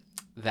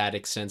 that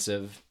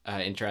extensive,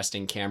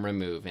 interesting camera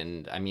move,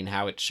 and I mean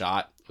how it's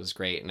shot was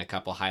great. And a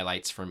couple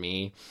highlights for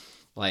me,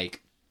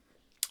 like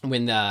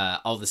when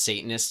all the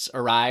Satanists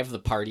arrive, the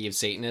party of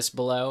Satanists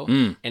below,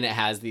 and it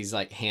has these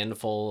like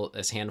handful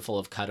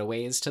of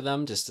cutaways to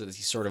them, just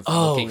these sort of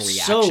looking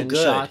reaction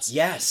shots.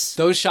 Yes,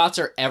 those shots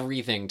are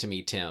everything to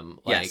me, Tim.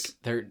 Like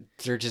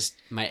they're just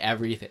my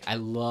everything. I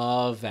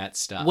love that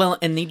stuff. Well,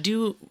 and they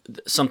do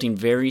something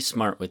very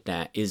smart with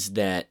that. Is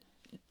that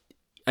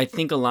I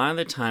think a lot of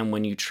the time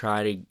when you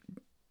try to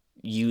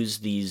use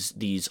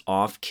these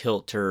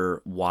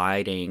off-kilter,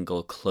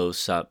 wide-angle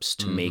close-ups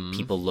to make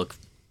people look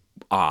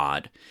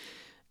odd,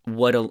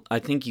 what I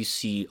think you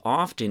see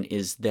often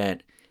is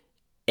that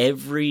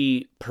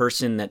every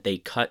person that they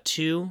cut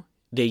to,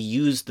 they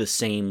use the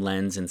same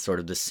lens and sort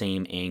of the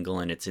same angle,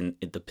 and it's in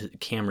the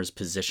camera's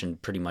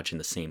positioned pretty much in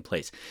the same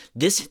place.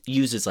 This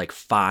uses like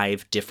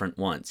 5 different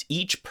ones.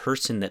 Each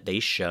person that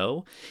they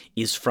show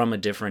is from a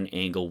different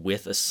angle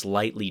with a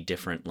slightly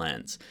different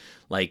lens.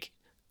 Like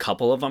a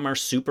couple of them are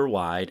super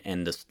wide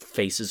and the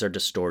faces are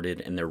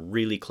distorted and they're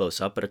really close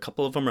up, but a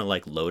couple of them are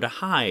like low to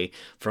high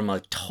from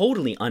a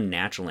totally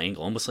unnatural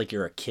angle, almost like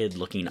you're a kid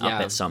looking up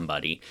at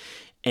somebody.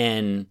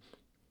 And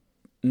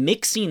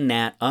mixing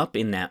that up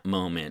in that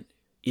moment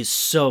is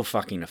so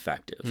fucking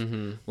effective.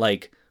 Mm-hmm.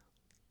 Like,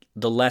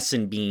 the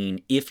lesson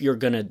being, if you're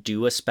going to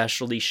do a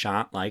specialty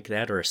shot like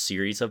that or a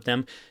series of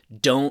them,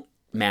 don't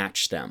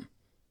match them.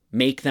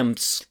 Make them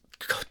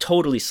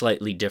totally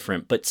slightly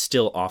different, but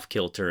still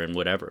off-kilter and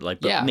whatever.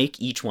 But make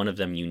each one of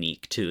them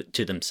unique to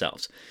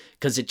themselves.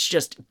 Because it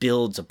just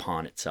builds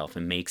upon itself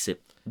and makes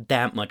it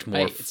that much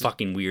more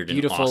fucking weird and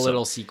awesome. Beautiful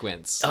little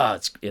sequence. Oh,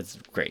 it's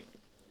great.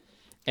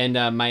 And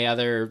my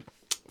other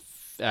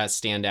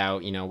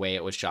standout, way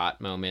it was shot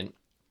moment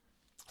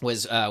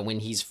was when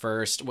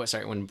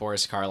when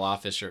Boris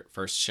Karloff is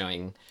first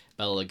showing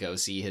Bela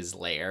Lugosi his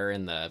lair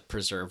in the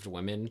Preserved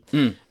Women.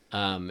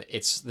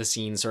 It's the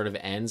scene sort of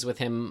ends with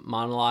him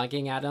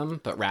monologuing at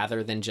him, but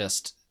rather than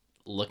just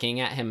looking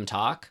at him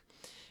talk,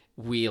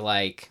 we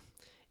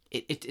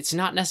it's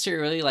not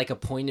necessarily like a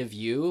point of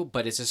view,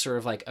 but it's just sort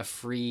of like a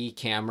free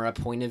camera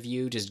point of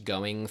view, just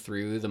going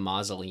through the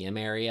mausoleum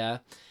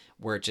area,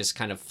 where it just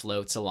kind of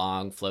floats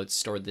along,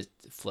 floats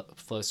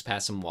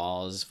past some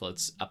walls,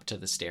 floats up to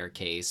the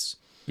staircase.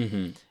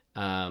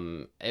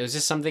 Mm-hmm. It was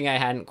just something I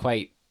hadn't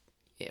quite...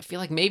 I feel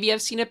like maybe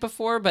I've seen it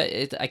before, but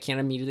I can't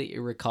immediately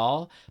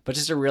recall. But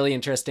just a really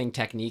interesting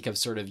technique of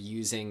sort of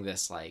using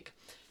this like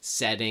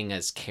setting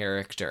as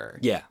character,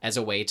 as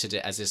a way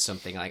to as just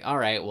something like, all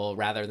right, well,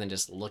 rather than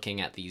just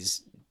looking at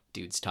these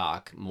dudes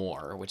talk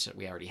more, which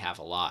we already have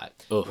a lot,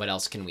 what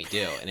else can we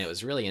do? And it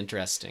was really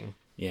interesting.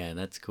 Yeah,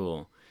 that's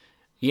cool.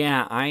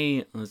 Yeah,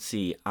 let's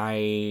see.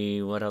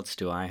 What else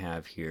do I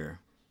have here?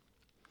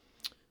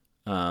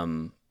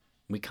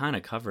 We kind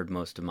of covered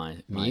most of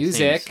my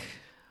music. Things.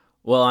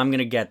 Well, I'm going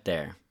to get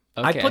there.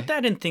 Okay. I put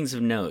that in things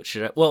of note.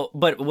 Should I? Well,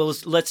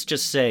 let's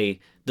just say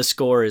the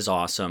score is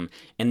awesome,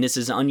 and this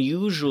is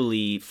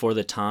unusually for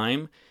the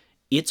time.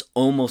 It's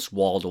almost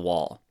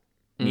wall-to-wall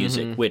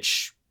music,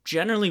 which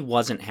generally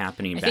wasn't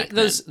happening back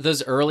then. I think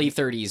those early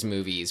 30s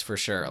movies, for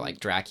sure, like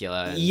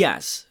Dracula.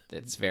 Yes.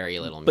 It's very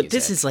little music. But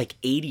this is like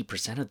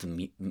 80% of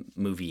the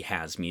movie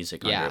has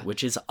music under it,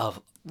 which is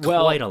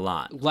quite a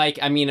lot. Like,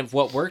 I mean,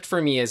 what worked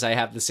for me is I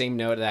have the same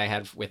note that I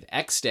had with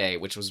X-Day,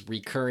 which was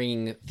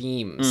recurring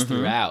themes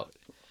throughout.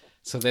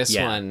 So this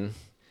one,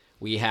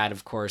 we had,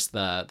 of course,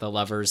 the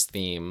Lovers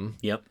theme.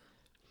 Yep.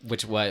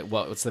 Which,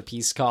 what's the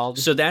piece called?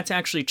 So that's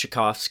actually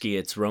Tchaikovsky.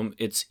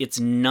 It's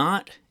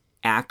not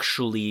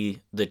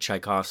actually the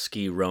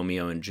Tchaikovsky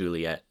Romeo and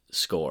Juliet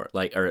score,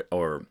 like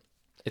or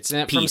It's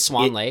from piece.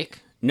 Swan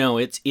Lake. No,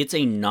 it's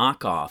a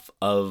knockoff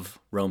of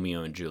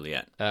Romeo and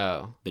Juliet,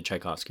 Oh. the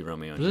Tchaikovsky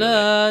Romeo and Juliet.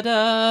 La,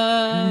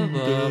 da,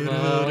 ba,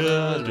 ba,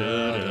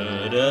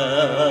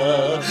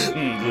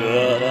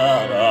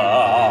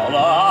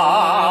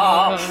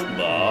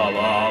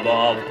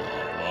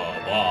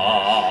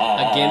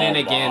 again and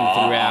again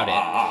throughout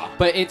it.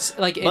 But it's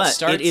like it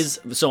starts. It is.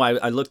 So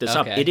I looked this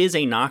up. Okay. It is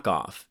a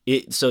knockoff.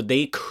 So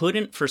they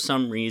couldn't, for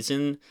some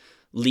reason,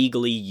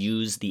 legally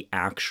use the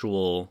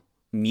actual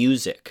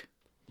music,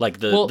 like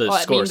the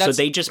score. So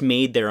they just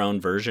made their own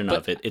version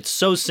of it. It's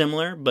so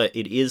similar, but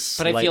it is.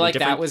 But I feel like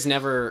different. that was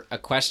never a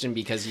question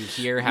because you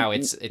hear how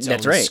it's that's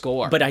own right.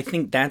 score. But I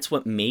think that's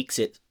what makes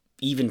it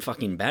even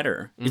fucking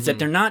better. Is that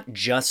they're not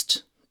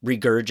just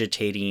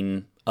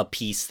regurgitating a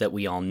piece that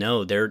we all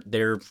know.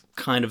 They're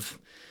kind of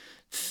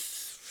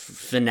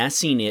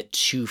finessing it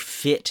to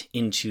fit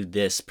into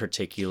this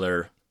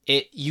particular.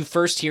 You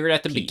first hear it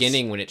at the piece.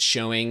 beginning when it's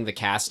showing the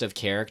cast of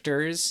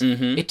characters.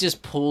 Mm-hmm. It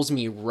just pulls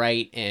me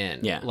right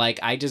in. Yeah. Like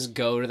I just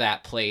go to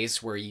that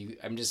place where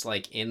I'm just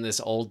like in this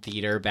old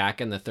theater back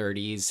in the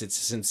 30s. It's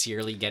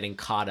sincerely getting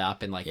caught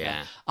up in like,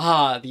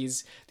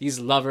 these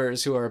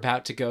lovers who are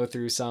about to go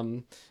through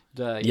some,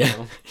 you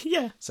know,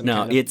 some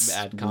kind of it's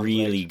bad conflict.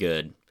 really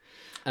good.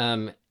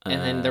 And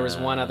then there was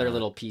one other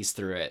little piece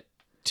through it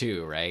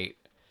too, right?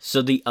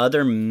 So the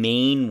other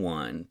main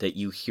one that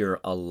you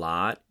hear a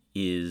lot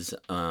is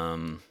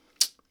oh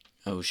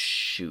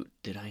shoot,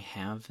 did I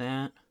have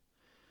that?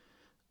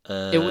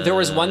 There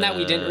was one that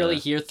we didn't really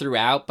hear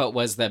throughout, but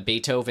was the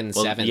Beethoven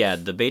 7th. Yeah,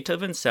 the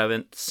Beethoven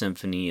 7th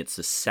Symphony. It's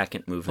the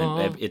second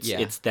movement.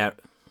 It's that.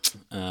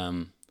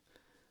 I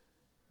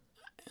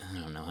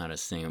don't know how to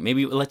sing it.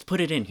 Maybe let's put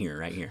it in here,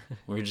 right here.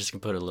 We're just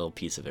gonna put a little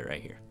piece of it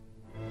right here.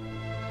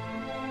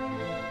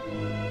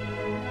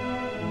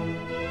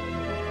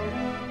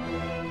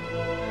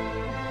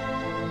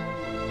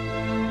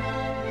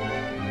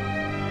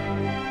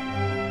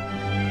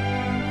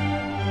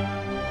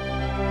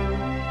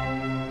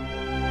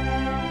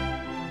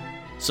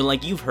 So,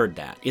 like, you've heard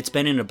that. It's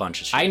been in a bunch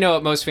of shit. I know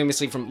it most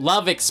famously from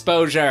Love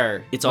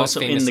Exposure. It's most also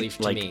in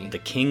famously the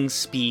King's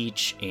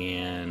Speech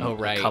and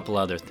right. a couple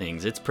other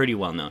things. It's pretty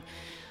well known.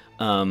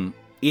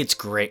 It's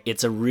great.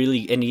 It's a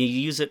really... And you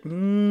use it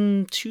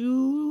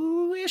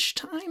 2-ish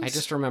times? I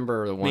just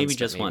remember the once. Maybe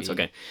just once.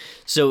 Okay.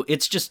 So,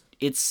 it's just...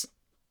 It's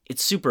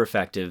super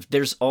effective.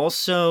 There's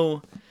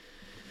also...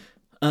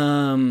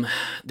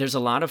 there's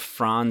a lot of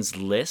Franz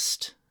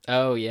Liszt.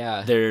 Oh,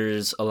 yeah.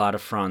 There's a lot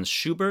of Franz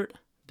Schubert.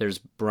 There's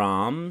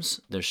Brahms,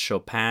 there's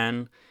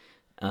Chopin,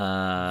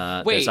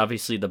 there's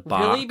obviously the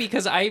Bach. Really?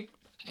 Because I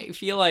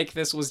feel like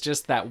this was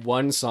just that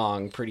one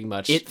song pretty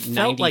much. It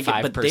felt 95%. Like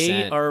it,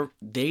 but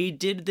they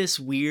did this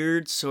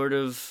weird sort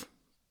of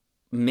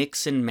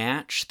mix and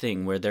match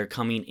thing where they're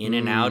coming in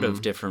and out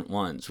of different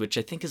ones, which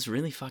I think is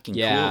really fucking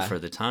cool for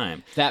the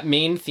time. That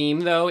main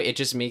theme though, it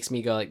just makes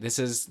me go like,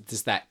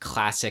 that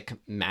classic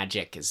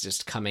magic is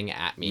just coming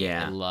at me.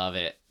 Yeah. I love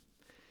it.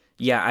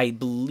 Yeah, I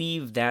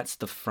believe that's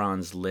the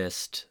Franz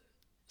Liszt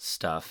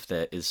stuff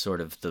that is sort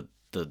of the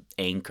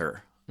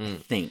anchor. I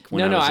think.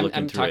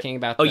 I'm talking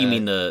about. Oh, you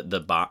mean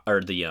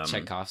the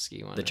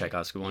Tchaikovsky one? The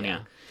Tchaikovsky one, yeah.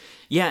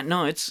 Yeah,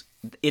 no, it's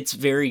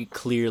very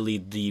clearly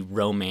the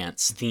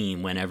romance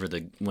theme.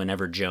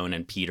 Whenever Joan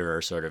and Peter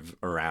are sort of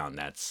around,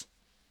 that's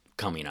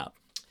coming up.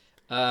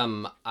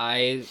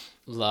 I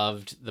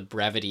loved the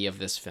brevity of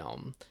this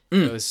film.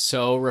 It was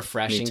so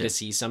refreshing to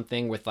see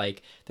something with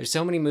like, there's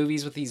so many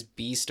movies with these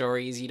B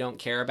stories you don't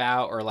care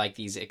about, or like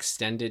these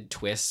extended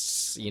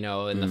twists, you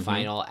know, in the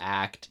final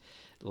act.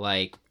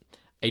 Like,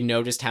 I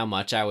noticed how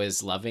much I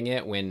was loving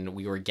it when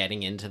we were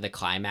getting into the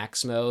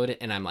climax mode,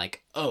 and I'm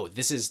like, oh,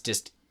 this is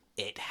just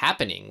it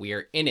happening. We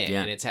are in it,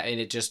 and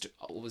it just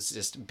was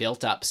just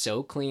built up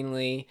so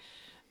cleanly.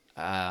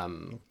 I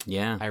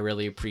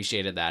really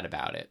appreciate that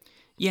about it.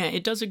 Yeah,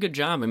 it does a good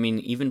job. I mean,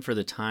 even for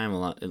the time, a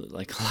lot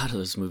of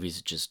those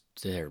movies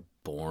they're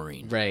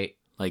boring. Right.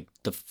 Like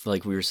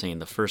we were saying,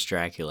 the first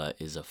Dracula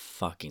is a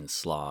fucking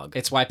slog.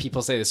 It's why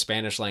people say the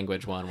Spanish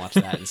language one. Watch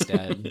that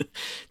instead.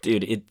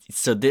 Dude,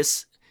 so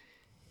this,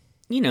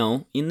 you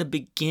know, in the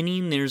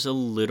beginning, there's a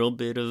little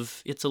bit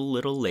of, it's a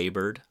little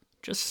labored,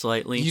 just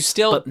slightly. You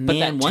still, but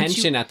that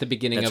tension at the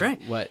beginning of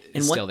what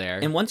is still there.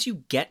 And once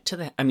you get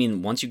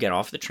once you get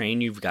off the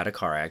train, you've got a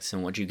car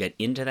accident. Once you get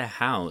into the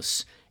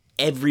house,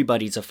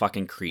 everybody's a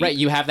fucking creep. Right,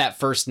 you have that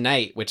first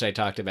night, which I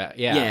talked about.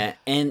 Yeah. Yeah,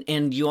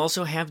 and you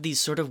also have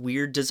these sort of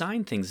weird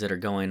design things that are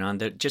going on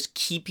that just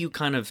keep you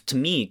kept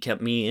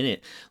me in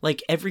it.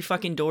 Like, every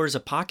fucking door is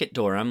a pocket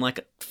door. I'm like,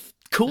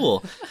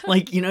 cool.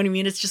 Like, you know what I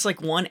mean? It's just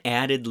like one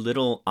added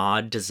little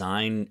odd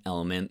design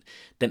element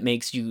that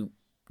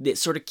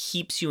sort of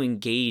keeps you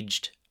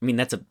engaged. I mean,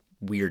 that's a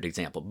weird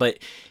example, but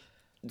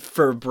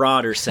for a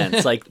broader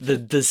sense, like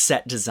the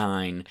set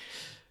design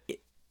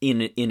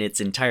in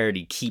its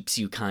entirety keeps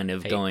you kind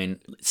of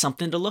going,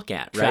 something to look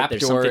at, right?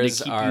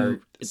 Trapdoors are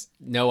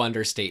no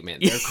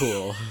understatement. They're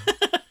cool.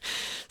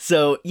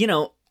 So, you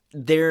know,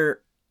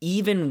 they're,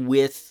 even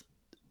with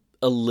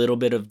a little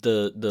bit of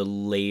the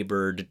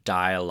labored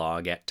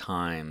dialogue at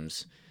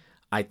times,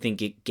 I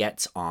think it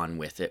gets on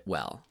with it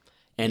well.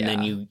 And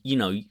then you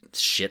know,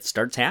 shit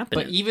starts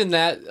happening. But even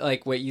that,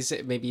 like what you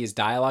said, maybe his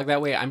dialogue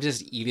that way, I'm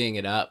just eating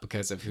it up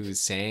because of who's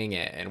saying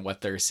it and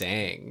what they're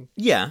saying.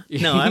 Yeah,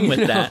 no, I'm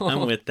with that.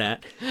 I'm with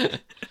that.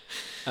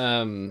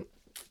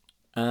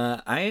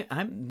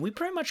 We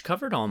pretty much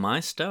covered all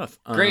my stuff.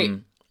 Great.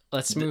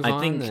 Let's move on. I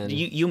think then.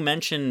 you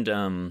mentioned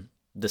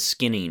the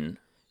skinning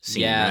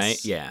scene, right?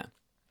 Yeah.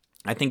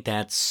 I think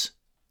that's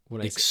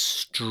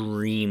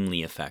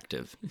extremely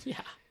effective.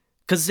 Yeah.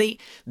 Because they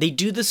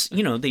do this,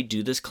 you know, they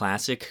do this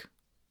classic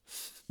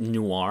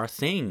noir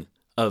thing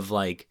of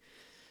like,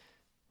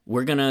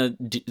 we're gonna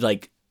do,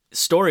 like,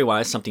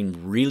 story-wise,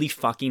 something really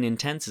fucking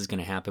intense is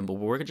gonna happen, but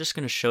we're just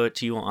gonna show it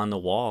to you on the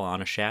wall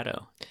on a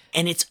shadow,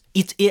 and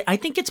I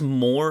think it's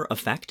more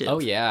effective. Oh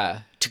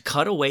yeah. To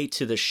cut away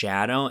to the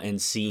shadow and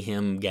see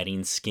him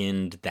getting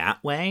skinned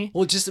that way.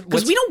 Well, just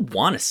because we don't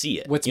want to see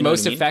it. What's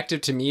most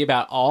effective to me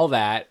about all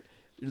that,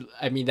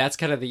 I mean, that's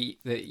kind of the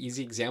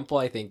easy example,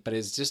 I think, but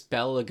it's just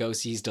Bela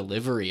Lugosi's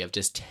delivery of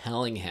just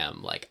telling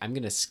him, like, I'm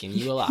going to skin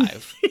you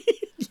alive.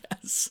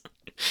 Yes.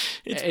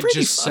 It's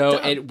pretty just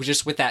fucked up. It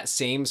just with that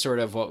same sort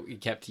of what we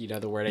kept, you know,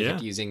 the word I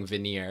kept using,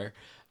 veneer,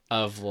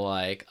 of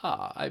like,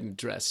 I'm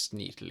dressed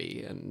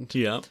neatly and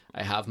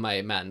I have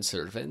my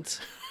manservant.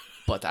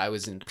 But I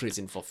was in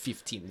prison for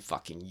 15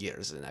 fucking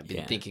years, and I've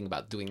been thinking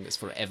about doing this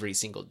for every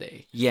single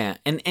day. Yeah,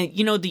 and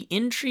you know, the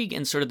intrigue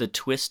and sort of the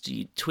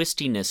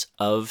twistiness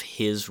of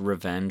his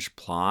revenge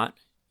plot,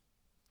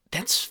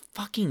 that's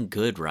fucking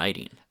good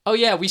writing. Oh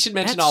yeah, we should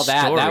mention all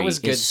that. That was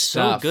good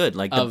stuff. So good.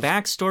 Like the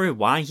backstory,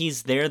 why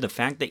he's there, the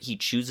fact that he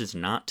chooses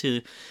not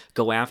to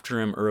go after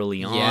him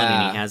early on,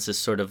 and he has this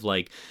sort of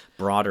like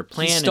broader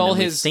plan, and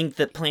we think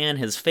that plan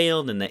has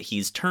failed and that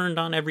he's turned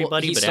on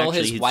everybody, but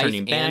actually he's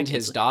turning back. And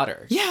his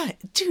daughter. Yeah,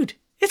 dude,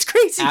 it's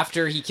crazy.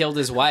 After he killed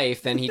his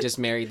wife, then he just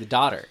married the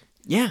daughter.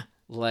 Yeah.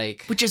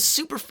 Like, which is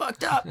super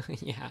fucked up.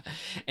 Yeah.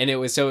 And it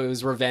was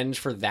revenge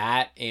for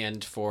that,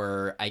 and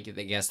for I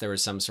guess there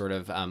was some sort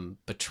of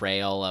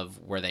betrayal of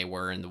where they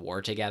were in the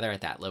war together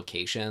at that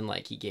location.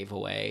 Like he gave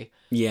away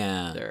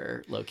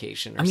their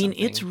location or something.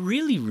 It's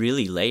really,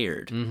 really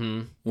layered.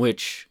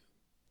 Which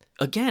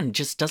again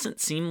just doesn't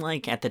seem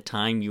like at the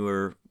time you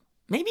were.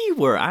 Maybe you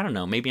were, I don't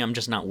know, maybe I'm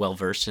just not well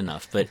versed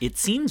enough, but it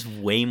seems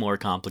way more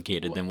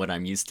complicated than what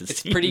I'm used to seeing.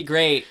 It's pretty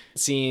great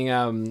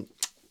seeing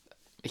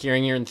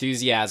hearing your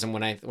enthusiasm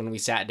when we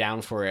sat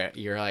down for it.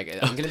 You're like,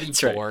 I'm gonna be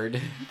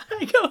bored.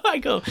 Right. I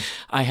go.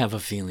 I have a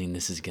feeling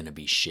this is gonna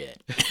be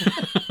shit.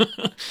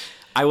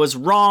 I was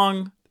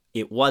wrong.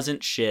 It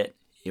wasn't shit.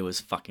 It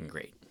was fucking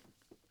great.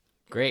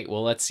 Great.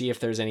 Well, let's see if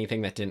there's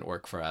anything that didn't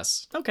work for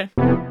us. Okay.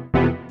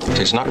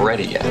 It's not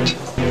ready yet.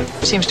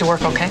 Seems to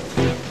work okay.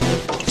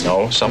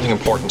 No, something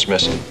important's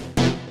missing.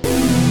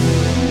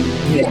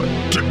 What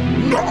did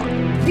not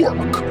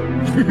work?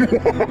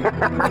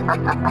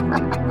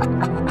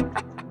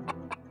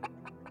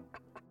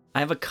 I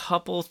have a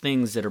couple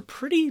things that are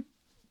pretty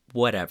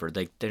whatever.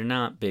 They're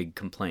not big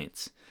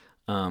complaints.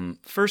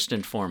 First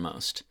and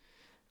foremost,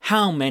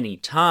 how many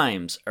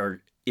times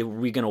are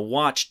we going to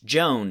watch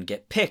Joan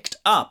get picked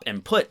up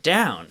and put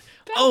down?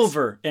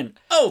 Over and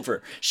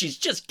over. She's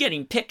just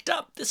getting picked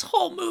up this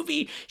whole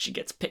movie. She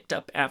gets picked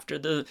up after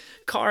the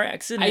car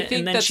accident,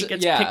 and then she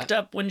gets picked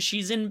up when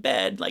she's in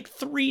bed like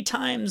 3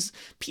 times.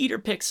 Peter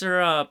picks her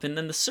up, and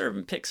then the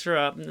servant picks her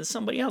up, and then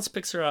somebody else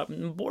picks her up,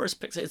 and then Boris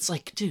picks her. It's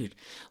like, dude,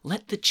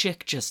 let the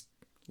chick just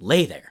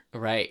lay there.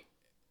 Right.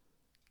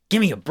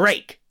 Give me a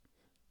break.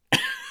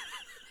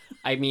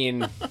 I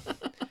mean,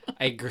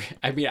 I agree.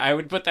 I mean, I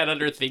would put that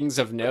under things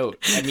of note.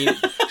 I mean,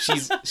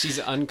 she's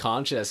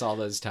unconscious all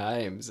those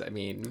times. I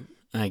mean,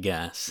 I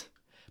guess.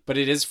 But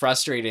it is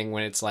frustrating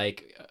when it's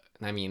like,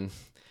 I mean,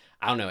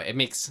 I don't know. It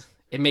makes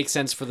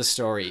sense for the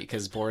story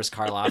because Boris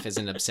Karloff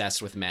isn't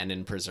obsessed with men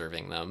and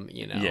preserving them,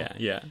 you know.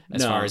 Yeah.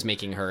 As far as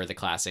making her the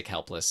classic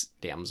helpless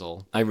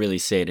damsel. I really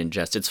say it in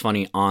jest. It's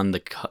funny on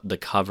the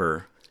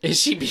cover. Is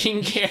she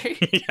being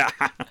carried? Yeah.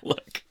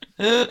 Look.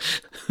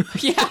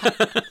 Yeah.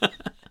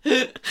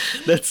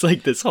 That's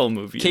like this whole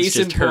movie. Case is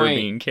just in her point,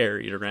 being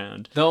carried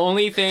around. The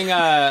only thing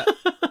that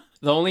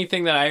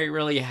I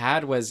really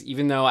had was,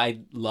 even though I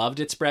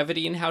loved its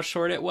brevity and how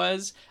short it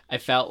was, I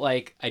felt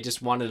like I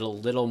just wanted a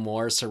little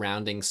more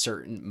surrounding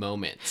certain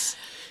moments.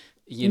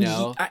 You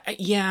know?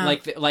 Yeah.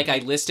 Like I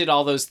listed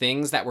all those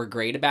things that were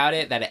great about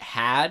it that it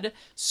had.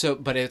 So,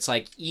 but it's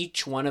like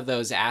each one of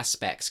those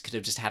aspects could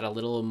have just had a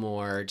little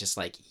more, just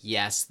like,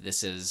 yes,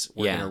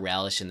 we're gonna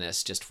relish in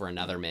this just for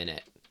another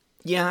minute.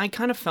 Yeah, I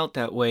kind of felt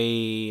that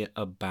way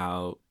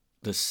about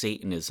the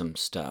Satanism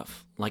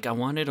stuff. Like, I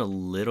wanted a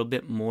little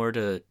bit more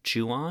to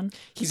chew on.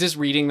 He's just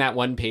reading that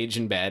one page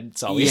in bed.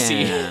 That's all we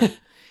see.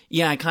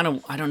 Yeah, I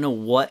don't know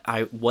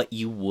what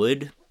you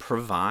would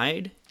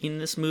provide in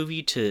this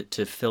movie to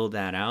fill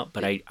that out,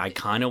 but I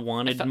kind of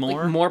wanted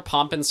more. Like more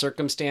pomp and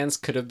circumstance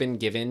could have been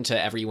given to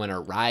everyone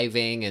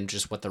arriving and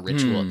just what the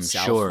ritual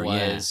itself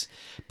was.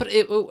 Yeah. But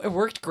it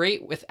worked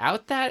great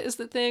without that, is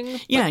the thing.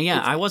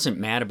 Yeah, I wasn't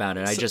mad about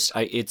it.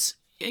 It's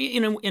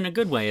in a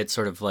good way. It's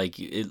sort of like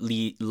it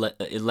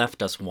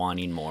left us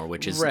wanting more,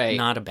 which is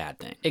not a bad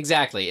thing.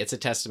 Exactly, it's a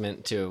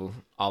testament to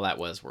all that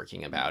was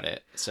working about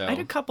it. So I had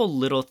a couple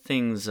little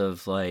things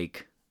of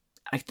like,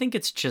 I think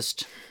it's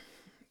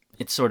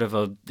sort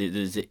of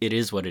it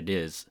is what it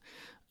is.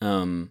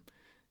 The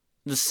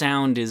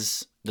sound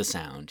is the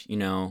sound,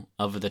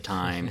 of the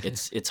time.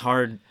 It's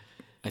hard.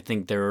 I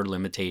think there are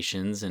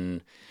limitations,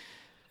 and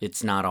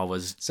it's not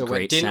always so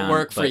great. What didn't sound,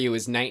 work for you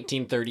is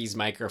 1930s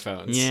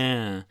microphones.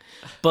 Yeah,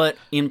 but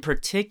in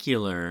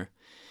particular,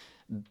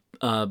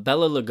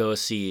 Bela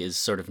Lugosi is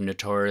sort of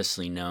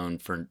notoriously known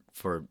for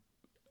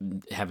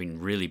having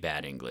really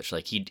bad English.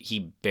 Like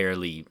he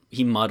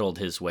muddled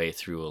his way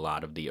through a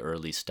lot of the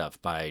early stuff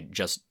by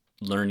just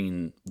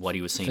learning what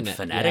he was saying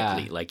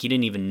phonetically. Yeah. Like he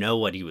didn't even know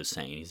what he was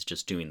saying. He's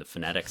just doing the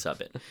phonetics of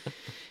it.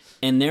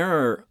 And there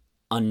are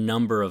a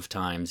number of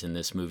times in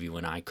this movie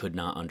when I could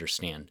not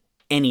understand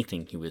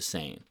anything he was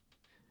saying.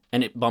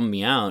 And it bummed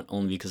me out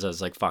only because I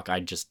was like, fuck, I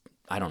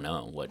don't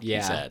know what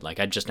he said. Like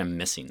I just am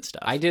missing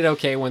stuff. I did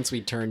okay once we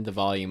turned the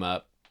volume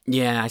up.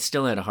 Yeah, I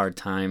still had a hard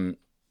time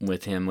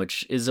with him,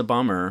 which is a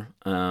bummer.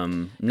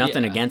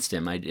 Nothing against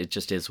him. It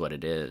just is what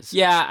it is.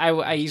 Yeah,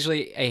 I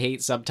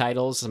hate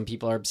subtitles. Some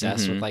people are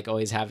obsessed with like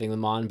always having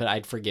them on, but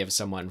I'd forgive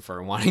someone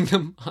for wanting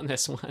them on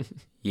this one.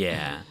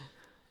 Yeah.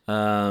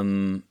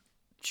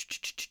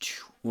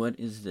 What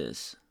is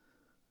this?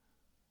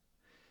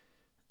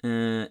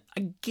 I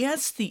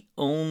guess the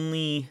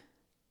only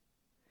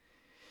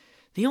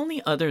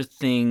other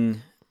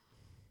thing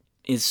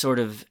is sort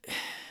of,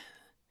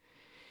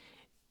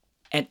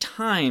 at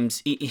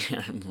times,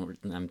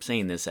 I'm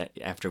saying this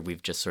after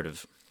we've just sort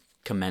of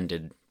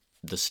commended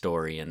the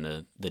story and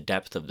the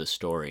depth of the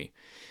story,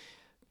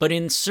 but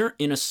in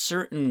a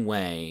certain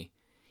way,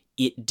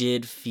 it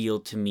did feel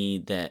to me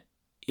that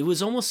it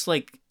was almost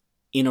like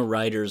in a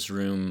writer's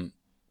room,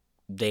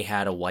 they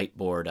had a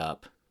whiteboard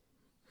up,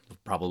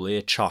 probably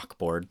a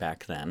chalkboard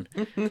back then,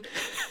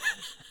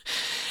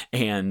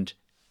 and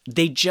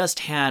they just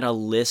had a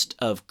list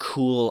of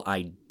cool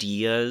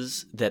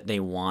ideas that they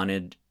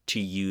wanted to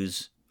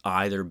use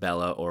either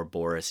Bela or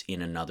Boris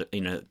in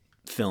a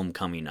film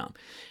coming up.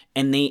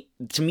 And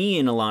to me,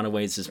 in a lot of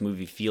ways, this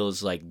movie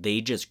feels like they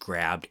just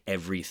grabbed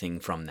everything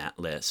from that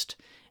list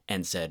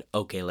and said,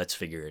 okay, let's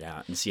figure it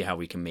out and see how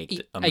we can make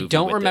a movie. I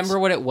don't remember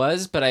what it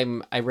was, but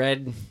I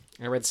read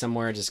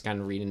somewhere, just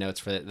kind of reading notes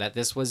for it, that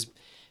this was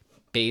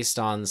based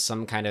on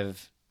some kind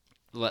of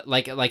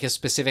like a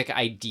specific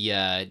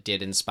idea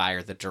did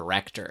inspire the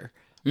director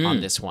on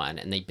this one,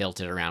 and they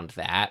built it around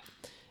that.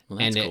 Well,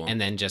 cool. And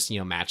then just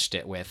matched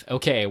it with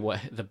what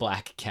the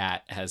black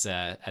cat as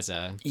a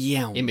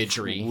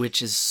imagery,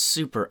 which is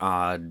super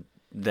odd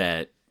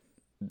that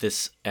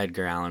this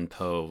Edgar Allan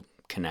Poe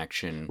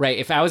connection. Right.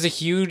 If I was a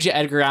huge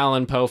Edgar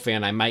Allan Poe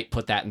fan, I might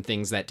put that in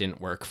things that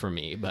didn't work for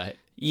me. But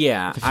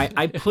yeah,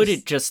 I put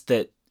it just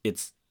that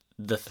it's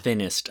the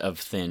thinnest of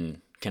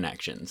thin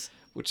connections,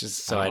 which is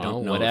so I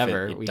don't know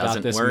whatever. If it we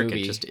doesn't got this work.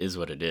 movie. It just is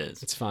what it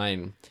is. It's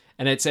fine.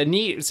 And it's a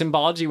neat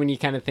symbology when you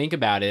kind of think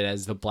about it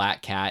as the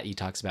black cat. He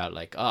talks about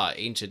like,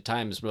 ancient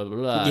times, blah, blah,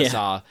 blah. Yeah.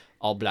 Saw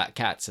all black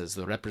cats as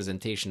the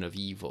representation of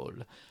evil.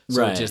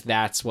 So just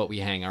that's what we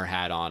hang our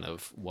hat on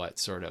of what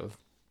sort of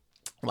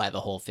why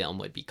the whole film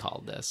would be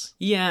called this.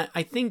 Yeah,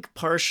 I think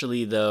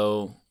partially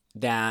though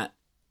that's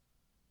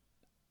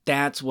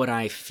what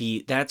I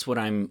feel. That's what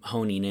I'm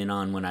honing in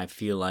on when I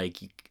feel like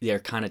they're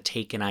kind of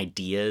taking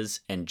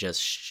ideas and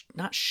just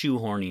not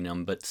shoehorning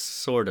them, but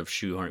sort of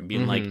shoehorning,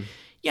 being like,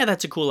 yeah,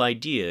 that's a cool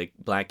idea.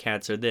 Black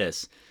cats are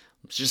this.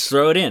 Let's just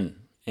throw it in.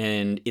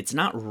 And it's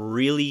not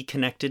really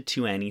connected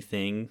to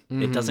anything.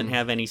 It doesn't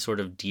have any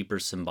sort of deeper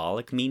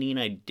symbolic meaning.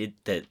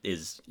 That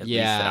is at least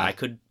that I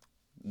could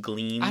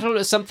glean. I don't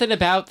know, something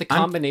about the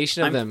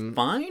combination of them. I'm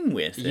fine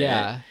with it.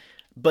 Yeah.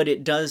 But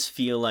it does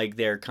feel like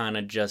they're kind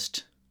of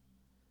just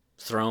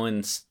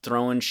throwing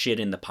shit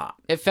in the pot.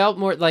 It felt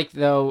more like,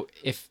 though,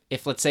 if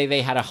let's say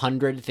they had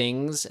 100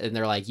 things and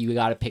they're like, you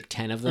got to pick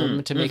 10 of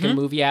them to make a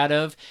movie out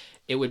of,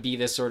 it would be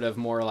this sort of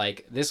more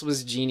like, this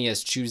was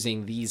genius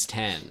choosing these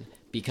 10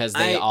 because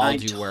they all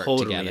do work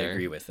together. I totally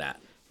agree with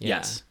that.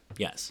 Yeah.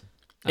 Yes.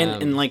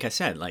 And like I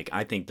said, like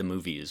I think the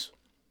movie is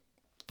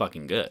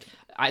fucking good.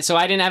 So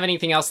I didn't have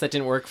anything else that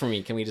didn't work for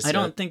me. Can we just? I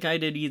don't think I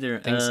did either.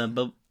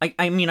 But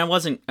I mean, I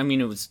wasn't. I mean,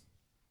 it was.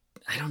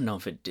 I don't know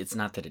if it's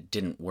not that it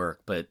didn't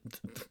work, but the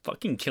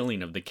fucking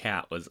killing of the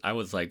cat was. I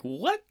was like,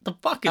 what the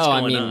fuck is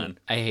going on?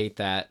 I hate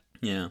that.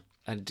 Yeah.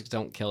 I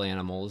don't kill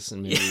animals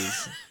in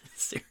movies.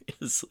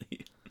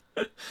 Seriously.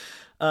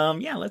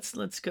 Yeah.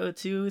 Let's go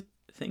to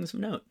things of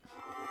note.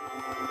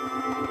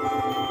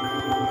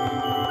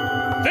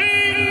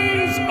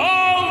 Things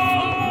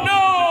of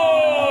note.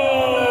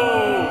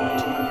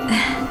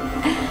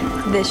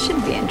 This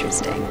should be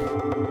interesting.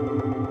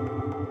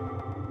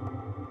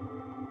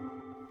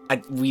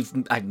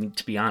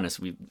 to be honest,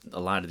 a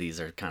lot of these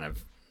are kind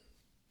of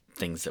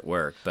things that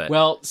work, but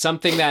well,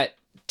 something that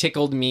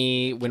tickled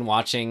me when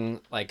watching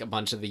like a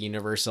bunch of the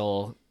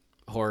Universal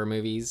horror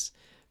movies,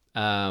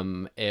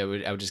 I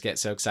would just get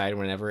so excited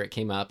whenever it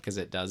came up, because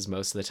it does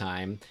most of the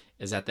time,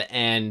 is at the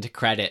end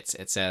credits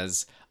it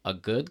says a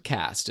good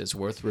cast is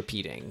worth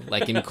repeating,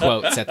 like in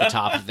quotes at the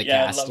top of the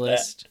cast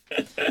list.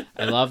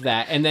 I love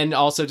that. And then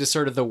also just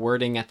sort of the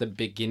wording at the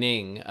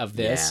beginning of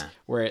this,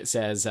 where it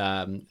says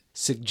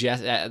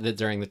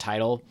during the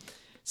title,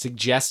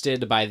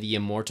 suggested by the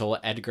immortal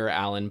Edgar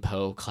Allan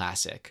Poe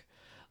classic.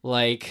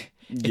 Like,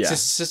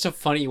 it's just a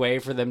funny way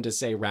for them to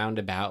say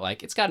roundabout,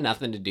 like, it's got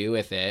nothing to do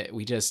with it.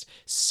 We just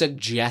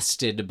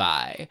suggested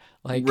by.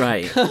 Like,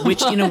 right.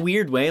 Which, in a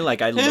weird way,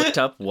 like, I looked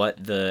up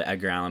what the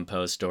Edgar Allan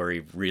Poe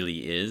story really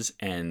is,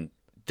 and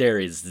there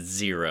is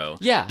zero.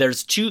 Yeah.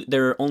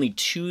 There are only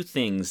two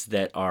things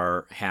that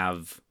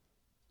have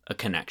a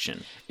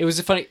connection. It was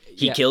a funny...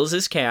 He kills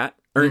his cat,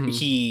 or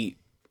he...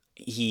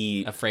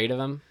 Afraid of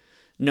him?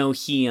 No,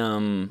 he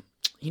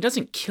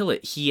doesn't kill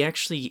it. He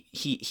actually,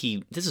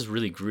 he this is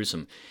really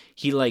gruesome.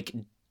 He, like,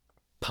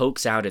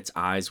 pokes out its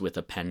eyes with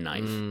a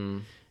penknife.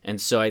 And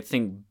so I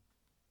think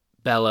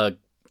Bella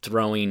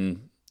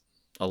throwing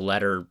a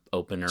letter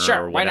opener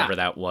or whatever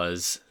that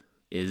was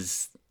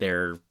is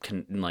their,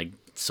 like,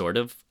 sort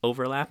of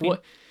overlapping.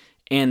 What?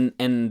 And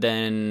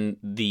then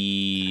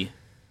the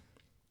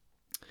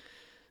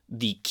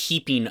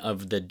keeping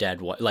of the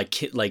dead,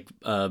 like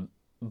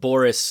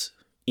Boris,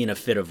 in a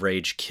fit of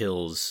rage,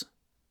 kills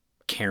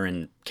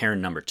Karen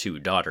number 2,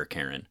 daughter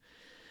Karen.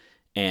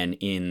 And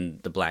in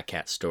the Black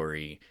Cat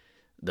story,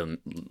 the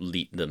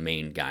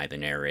main guy, the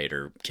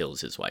narrator,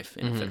 kills his wife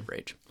in a fit of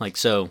rage. Like,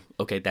 so,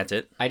 okay, that's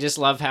it. I just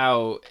love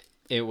how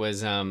it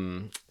was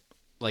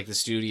like the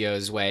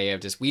studio's way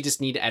of we just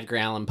need Edgar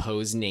Allan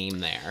Poe's name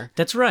there.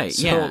 That's right.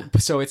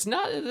 So it's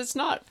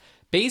not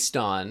based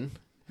on,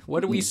 what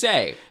do we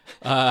say?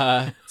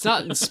 It's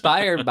not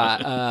inspired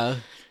by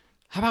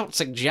how about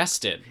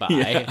suggested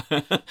by?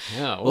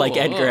 Yeah. Like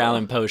Edgar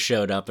Allan Poe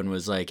showed up and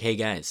was like, hey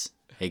guys,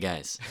 I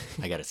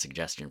got a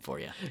suggestion for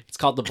you. It's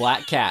called The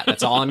Black Cat.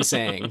 That's all I'm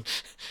saying.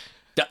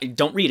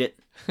 Don't read it.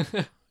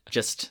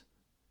 Just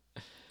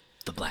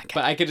The Black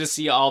Cat. But I could just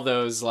see all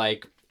those,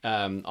 like,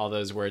 all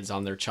those words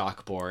on their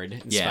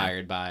chalkboard,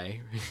 inspired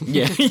by.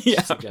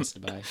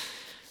 Suggested by.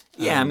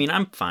 Yeah, I mean,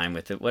 I'm fine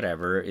with it.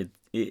 Whatever.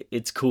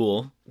 It's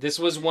cool. This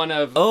was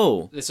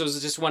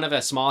just one of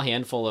a small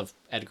handful of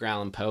Edgar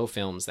Allan Poe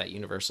films that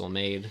Universal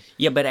made.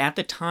 Yeah, but at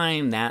the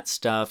time, that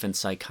stuff and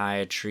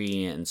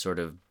psychiatry and sort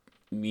of,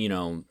 you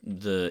know,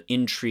 the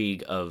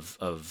intrigue of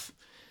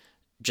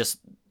just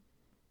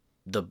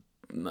the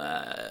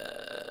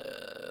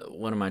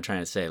what am I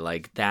trying to say?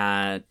 Like,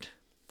 that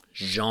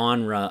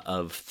genre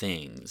of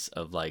things,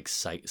 of like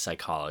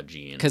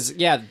psychology, because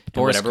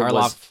Boris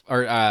Karloff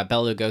or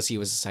Bela Lugosi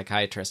was a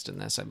psychiatrist in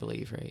this, I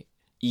believe, right?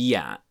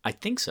 Yeah, I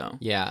think so.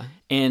 Yeah,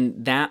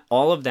 and that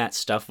all of that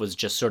stuff was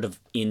just sort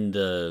of in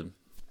the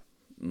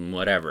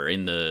whatever,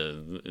 in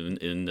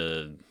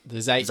the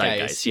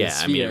zeitgeist. Yeah,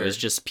 I mean, it was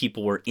just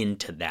people were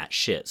into that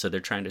shit, so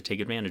they're trying to take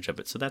advantage of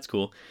it. So that's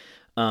cool.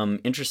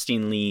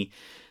 Interestingly,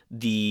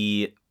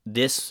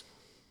 this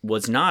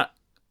was not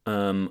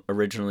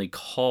originally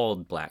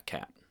called Black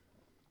Cat.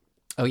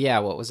 Oh yeah,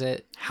 what was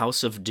it?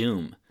 House of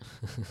Doom,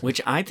 which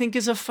I think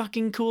is a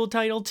fucking cool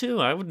title too.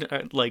 I'd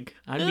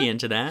be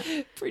into that.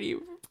 Pretty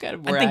kind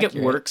of more I think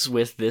accurate. It works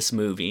with this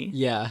movie.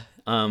 Yeah.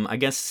 I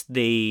guess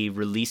they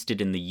released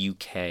it in the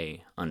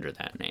UK under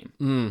that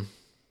name.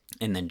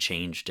 And then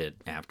changed it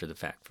after the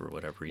fact for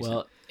whatever reason.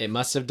 Well, it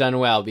must have done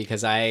well,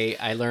 because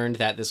I learned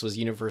that this was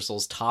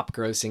Universal's top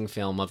grossing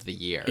film of the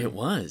year. It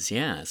was,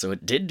 yeah. So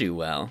it did do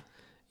well.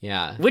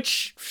 Yeah.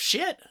 Which,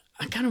 shit,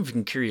 I'm kind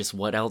of curious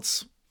what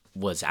else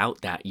was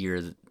out that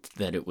year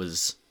that it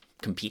was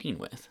competing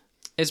with.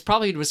 It's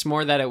probably just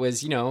more that it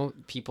was, you know,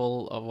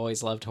 people have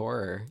always loved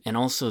horror. And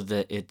also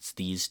that it's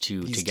these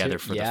two together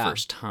for the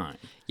first time.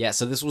 Yeah,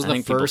 so this was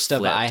the first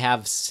of, I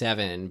have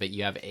 7, but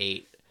you have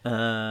 8.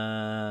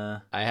 I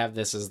have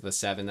this as the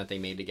 7 that they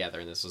made together,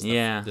 and this was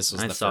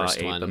the first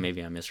 8, one. But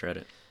maybe I misread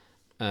it.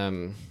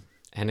 And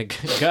a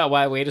good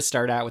way to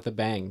start out with a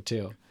bang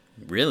too.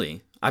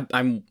 Really?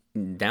 I'm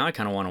now I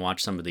kind of want to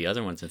watch some of the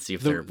other ones and see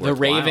if they're worthwhile. The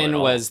Raven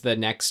was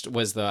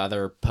the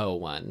other Poe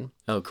one.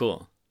 Oh,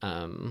 cool.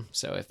 So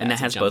if that's that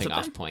has a jumping both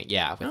of off point,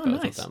 yeah, with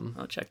both nice. of them.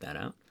 I'll check that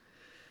out.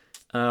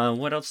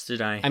 What else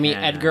did I? I mean,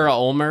 Edgar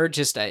Ulmer,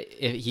 just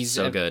he's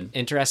so a good,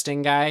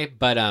 interesting guy,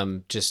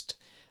 but just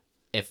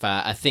if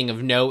a thing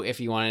of note,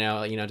 if you want to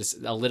know, you know,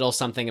 just a little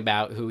something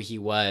about who he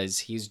was.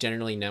 He's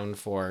generally known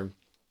for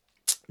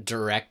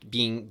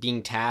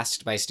being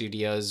tasked by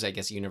studios, I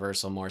guess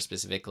Universal more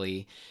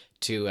specifically,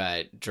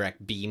 to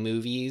direct B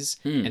movies,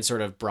 and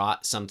sort of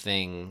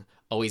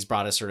always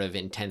brought a sort of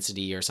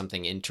intensity or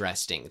something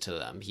interesting to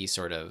them. He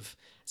sort of,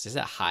 this is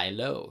a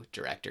high-low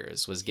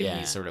directors, was given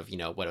these sort of, you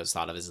know, what was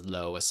thought of as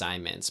low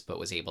assignments, but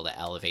was able to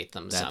elevate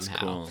them somehow.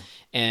 Cool.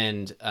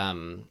 And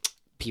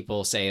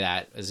people say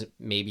that is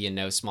maybe in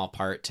no small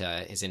part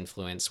to his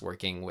influence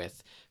working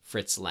with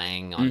Fritz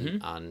Lang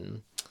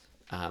on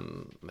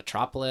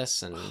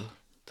Metropolis and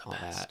all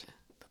that.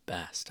 The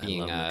best. I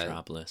love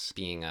Metropolis.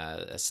 Being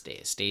a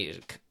stage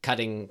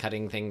cutting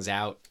things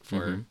out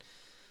for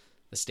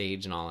the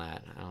stage and all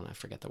that. I don't know. I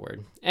forget the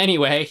word.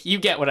 Anyway, you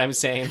get what I'm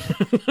saying.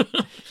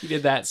 He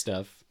did that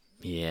stuff.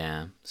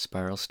 Yeah.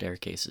 Spiral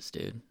staircases,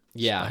 dude.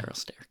 Yeah. Spiral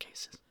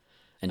staircases.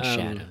 And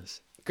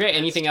shadows. Great.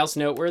 Anything else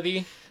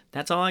noteworthy?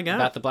 That's all I got.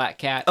 About the Black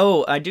Cat?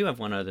 Oh, I do have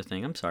one other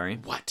thing. I'm sorry.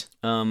 What?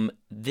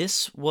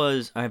 This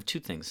was... I have two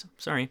things.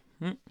 Sorry.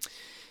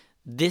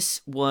 This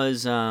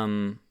was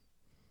the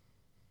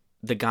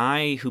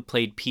guy who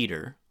played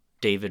Peter,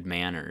 David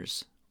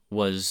Manners,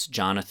 was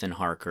Jonathan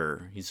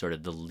Harker. He's sort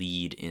of the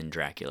lead in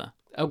Dracula.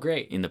 Oh,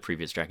 great. In the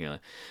previous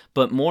Dracula.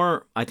 But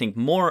more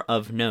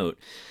of note,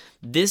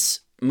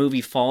 this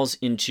movie falls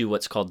into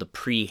what's called the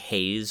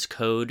pre-Hays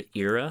Code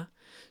era.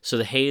 So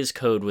the Hays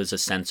Code was a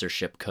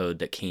censorship code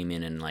that came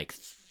in like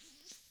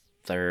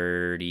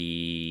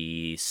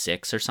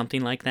 36 or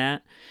something like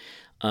that.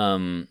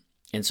 And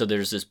so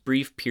there's this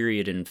brief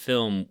period in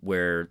film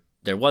where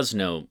there was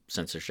no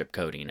censorship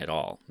coding at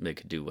all. They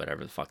could do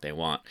whatever the fuck they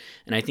want.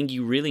 And I think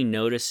you really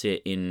notice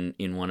it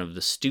in one of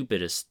the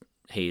stupidest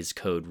Hays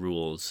Code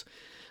rules,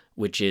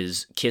 which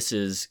is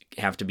kisses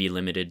have to be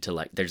limited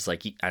to there's I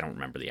don't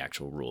remember the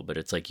actual rule, but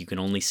it's you can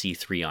only see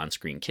 3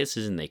 on-screen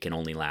kisses and they can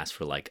only last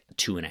for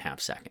 2.5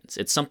 seconds.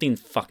 It's something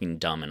fucking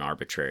dumb and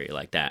arbitrary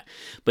like that.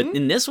 But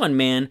in this one,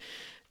 man,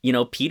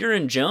 Peter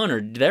and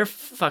Joan they're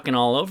fucking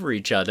all over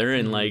each other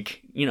and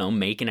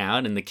making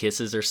out, and the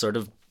kisses are sort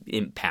of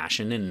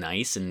impassioned and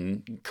nice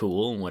and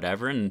cool and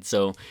whatever. And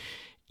so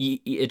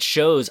it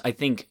shows, I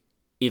think,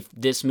 if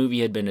this movie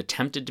had been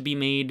attempted to be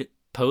made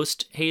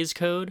post Hays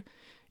Code,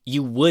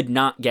 you would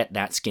not get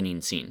that skinning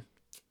scene.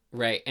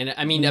 Right. And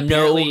I mean,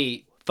 apparently...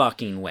 No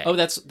fucking way. Oh,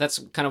 that's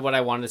kind of what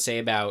I wanted to say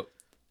about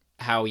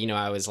how,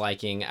 I was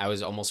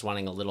almost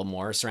wanting a little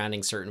more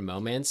surrounding certain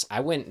moments. I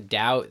wouldn't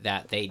doubt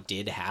that they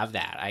did have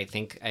that. I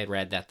think I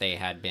read that they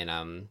had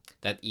been,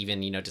 that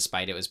even,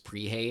 despite it was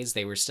pre-Hays,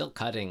 they were still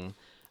cutting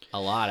a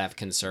lot of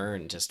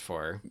concern just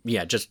for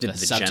just the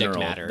subject general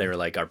matter. They were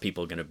like, are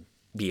people going to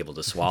be able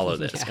to swallow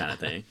this kind of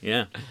thing?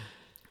 Yeah.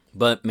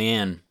 But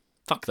man,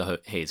 fuck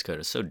the Hays Code.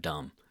 It's so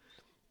dumb.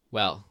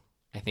 Well,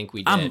 I think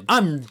we did.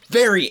 I'm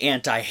very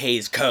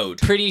anti-Hays Code.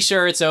 Pretty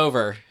sure it's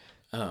over.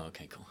 Oh,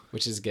 okay, cool.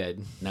 Which is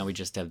good. Now we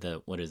just have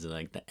the MPPAA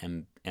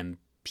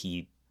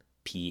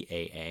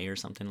or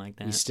something like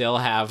that. We still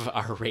have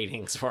our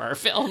ratings for our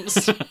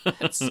films.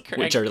 That's correct.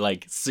 Which are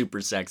super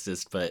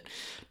sexist, but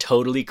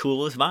totally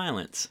cool with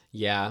violence.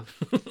 Yeah.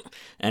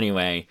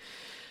 Anyway,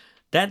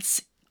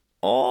 that's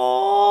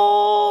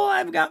all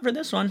I've got for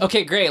this one.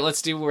 Okay, great.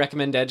 Let's do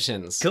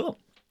recommendations. Cool.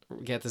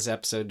 Get this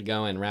episode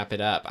going, wrap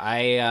it up.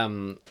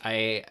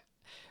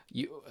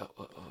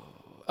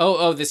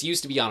 This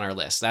used to be on our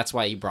list. That's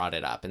why you brought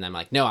it up. And I'm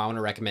like, no, I want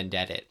to recommend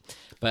Dead It.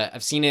 But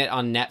I've seen it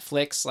on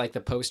Netflix,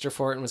 the poster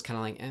for it, and was kind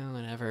of like,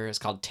 whatever. It's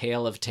called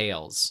Tale of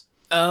Tales.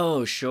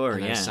 Oh, sure, and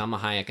yeah. there's Salma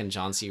Hayek and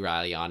John C.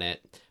 Reilly on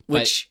it.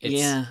 Which,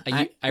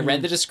 but I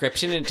read the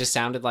description, and it just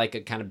sounded like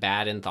a kind of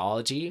bad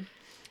anthology.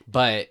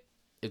 But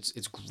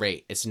it's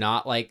great. It's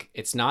not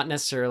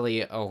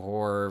necessarily a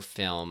horror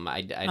film.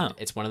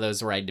 It's one of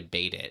those where I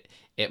debate it.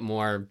 It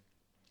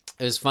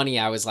was funny.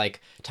 I was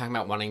talking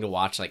about wanting to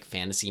watch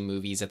fantasy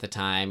movies at the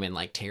time and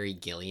Terry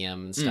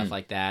Gilliam and stuff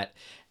like that.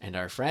 And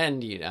our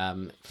friend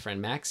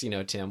Max,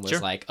 Tim,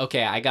 was like,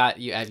 okay, I got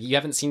you. You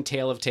haven't seen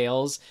Tale of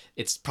Tales?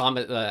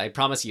 I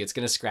promise you, it's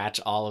going to scratch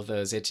all of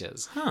those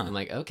itches. Huh. I'm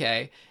like,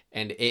 okay.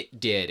 And it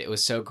did. It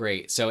was so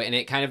great. And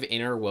it kind of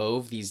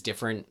interwove these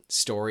different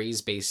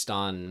stories based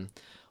on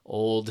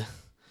old,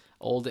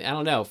 I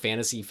don't know,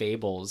 fantasy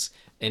fables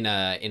in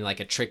a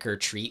Trick or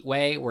Treat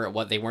way where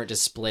they weren't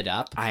just split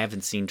up. I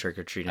haven't seen Trick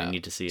or Treat. I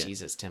need to see it.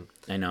 Jesus, Tim.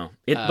 I know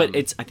it, but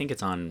I think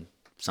it's on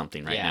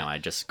something right now. I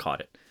just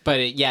caught it. But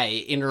it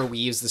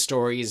interweaves the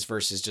stories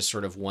versus just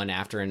sort of one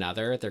after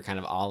another. They're kind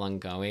of all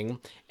ongoing,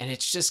 and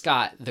it's just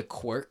got the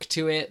quirk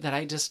to it that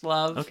I just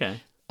love.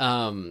 Okay.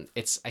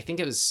 I think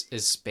it is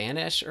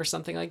Spanish or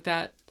something like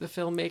that. The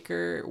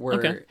filmmaker,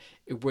 where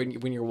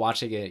when you're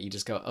watching it, you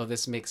just go, "Oh,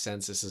 this makes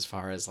sense." As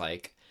far as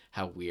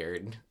how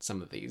weird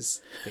some of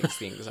these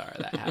things are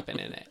that happen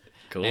in it.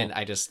 Cool. And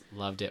I just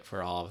loved it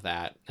for all of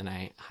that, and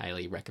I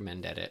highly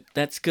recommend it.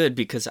 That's good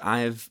because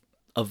I've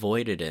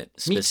avoided it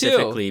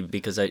specifically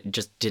because it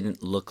just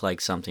didn't look like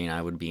something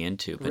I would be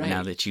into. But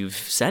now that you've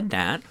said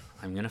that,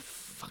 I'm gonna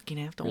fucking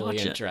have to watch it.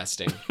 Really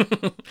interesting.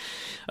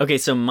 Okay,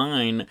 so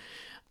mine.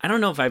 I don't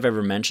know if I've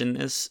ever mentioned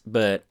this,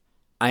 but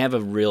I have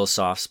a real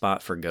soft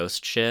spot for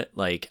ghost shit.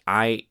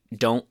 I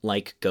don't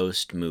like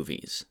ghost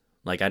movies.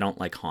 I don't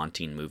like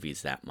haunting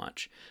movies that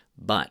much.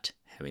 But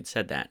having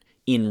said that,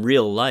 in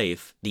real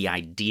life, the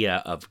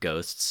idea of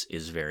ghosts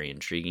is very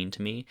intriguing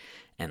to me.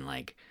 And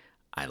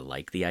I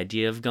like the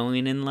idea of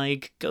going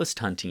and ghost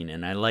hunting.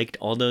 And I liked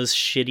all those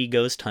shitty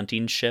ghost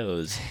hunting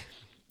shows.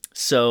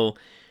 So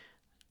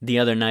the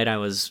other night I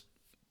was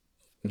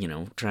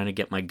trying to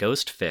get my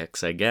ghost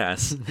fix, I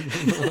guess.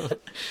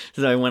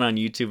 So I went on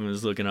YouTube and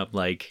was looking up,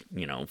 like,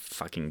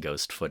 fucking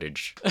ghost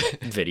footage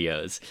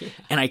videos. Yeah.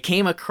 And I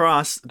came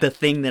across the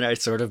thing that I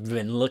sort of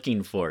been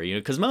looking for,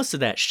 because most of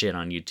that shit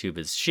on YouTube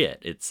is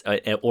shit. It's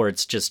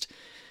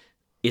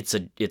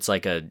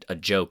like a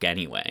joke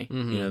anyway.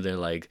 Mm-hmm. They're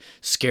like,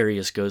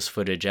 scariest ghost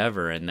footage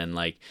ever. And then,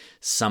 like,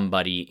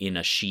 somebody in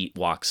a sheet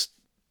walks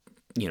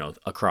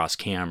across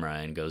camera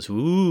and goes,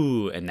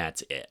 ooh, and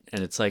that's it.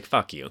 And it's like,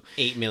 fuck you.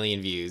 8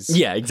 million views.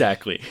 Yeah,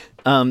 exactly.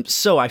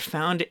 So I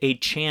found a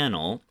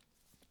YouTube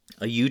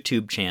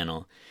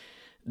channel,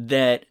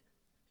 that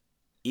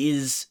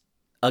is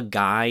a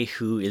guy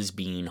who is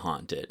being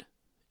haunted.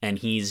 And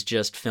he's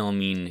just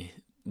filming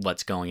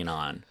what's going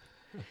on.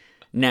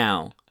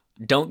 Now,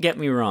 don't get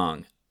me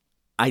wrong.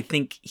 I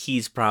think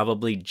he's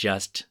probably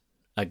just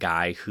a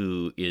guy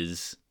who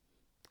is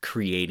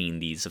creating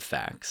these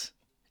effects.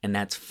 And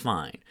that's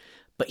fine.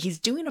 But he's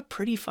doing a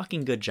pretty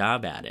fucking good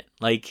job at it.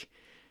 Like,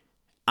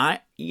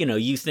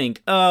 you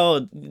think,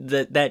 oh,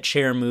 that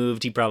chair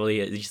moved. He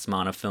probably just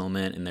monofilm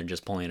it and they're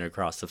just pulling it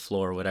across the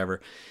floor or whatever.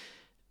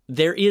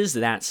 There is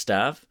that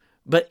stuff.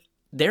 But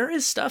there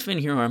is stuff in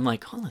here where I'm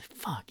like, holy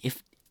fuck.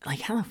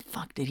 How the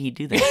fuck did he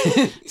do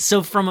that?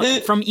 So from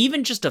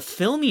even just a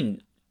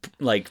filming,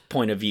 like,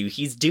 point of view,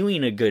 he's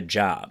doing a good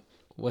job.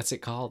 What's it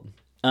called?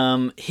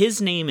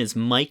 His name is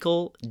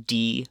Michael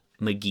D.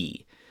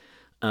 McGee.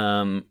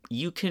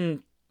 You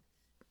can,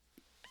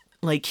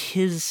 like,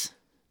 his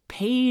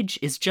page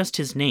is just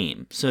his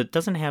name, so it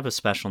doesn't have a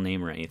special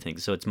name or anything.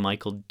 So it's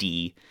Michael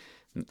D,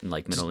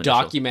 like, middle initial.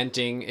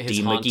 Documenting his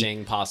D.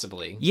 haunting, McGee.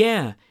 possibly.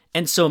 Yeah,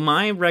 and so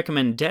my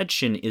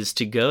recommendation is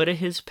to go to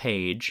his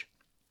page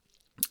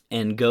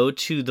and go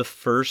to the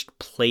first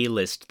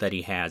playlist that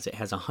he has. It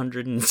has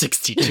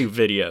 162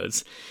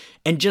 videos,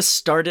 and just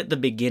start at the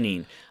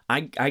beginning.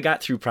 I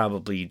got through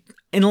probably,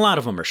 and a lot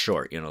of them are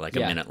short, like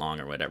a minute long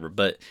or whatever,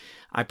 but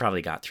I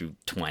probably got through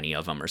 20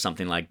 of them or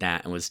something like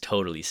that and was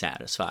totally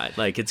satisfied.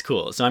 Like, it's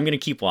cool. So I'm going to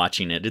keep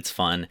watching it. It's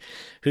fun.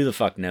 Who the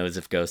fuck knows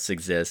if ghosts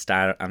exist?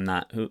 I'm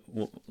not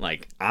going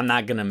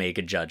to make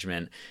a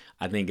judgment.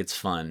 I think it's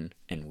fun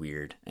and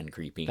weird and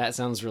creepy. That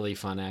sounds really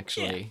fun,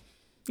 actually.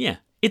 Yeah.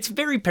 It's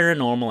very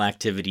Paranormal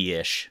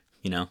Activity-ish,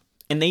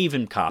 and they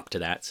even cop to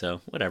that.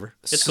 So whatever.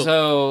 It's cool.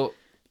 So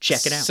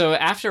check it out. So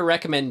after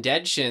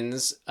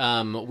recommendations,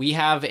 we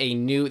have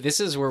this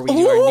is where we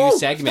do our new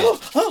segment.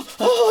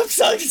 I'm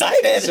so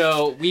excited.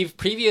 So we've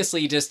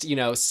previously just,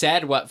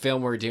 said what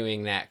film we're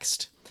doing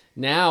next.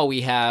 Now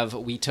we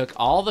took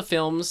all the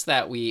films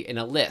in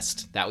a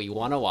list that we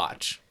want to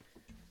watch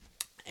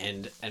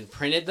and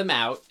printed them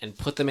out and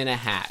put them in a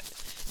hat.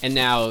 And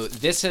now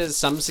this is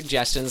some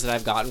suggestions that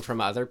I've gotten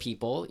from other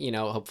people,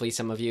 hopefully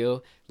some of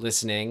you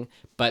listening,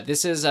 but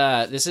this is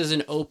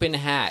an open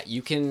hat.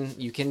 You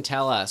can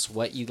tell us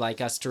what you'd like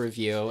us to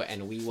review,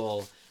 and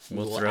we'll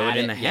throw it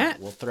in the hat.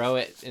 We'll throw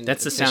it in.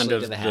 That's the sound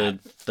of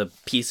the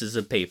pieces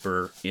of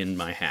paper in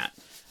my hat.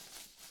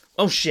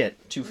 Oh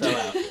shit, 2 fell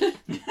out.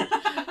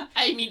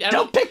 I mean,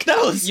 don't pick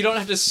those. You don't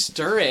have to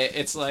stir it.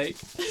 It's like,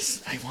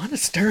 I want to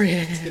stir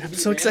it. I'm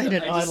so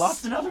excited. I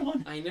lost another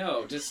one. I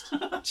know. Just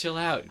chill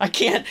out. I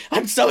can't.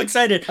 I'm so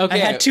excited.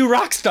 Okay. I had 2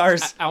 rock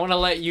stars. I want to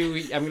let you.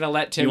 I'm going to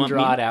let Tim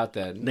draw it out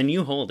then. Then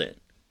you hold it.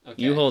 Okay.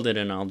 You hold it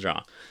and I'll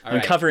draw. All I'm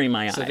covering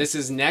my eyes. So this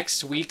is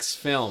next week's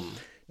film.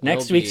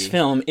 Next week's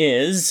film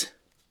is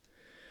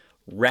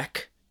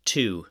Rec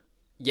 2.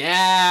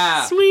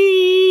 Yeah.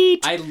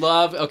 Sweet. I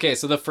love. Okay,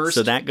 so the first.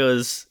 So that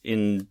goes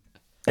in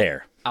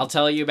there. I'll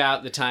tell you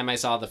about the time I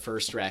saw the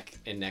first Rec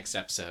in next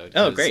episode.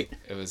 Oh, great!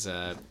 It was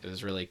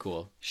really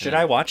cool. Should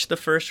I watch the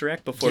first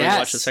Rec before we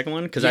watch the second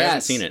one? Because I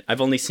haven't seen it.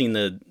 I've only seen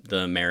the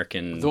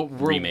American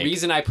remake. The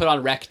reason I put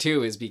on Rec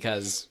 2 is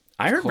because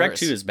I heard Rec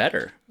 2 is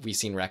better. We've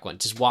seen Rec 1.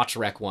 Just watch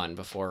Rec 1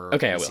 before we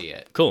see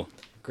it. Cool.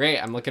 Great.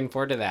 I'm looking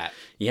forward to that.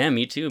 Yeah,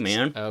 me too,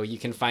 man. Oh, you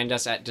can find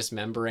us at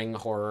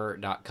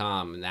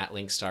dismemberinghorror.com, and that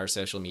links to our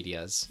social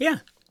medias. Yeah.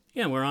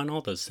 Yeah, we're on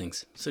all those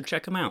things. So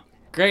check them out.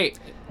 Great.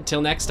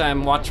 Until next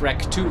time, watch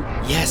Rec 2.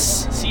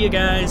 Yes. See you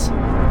guys.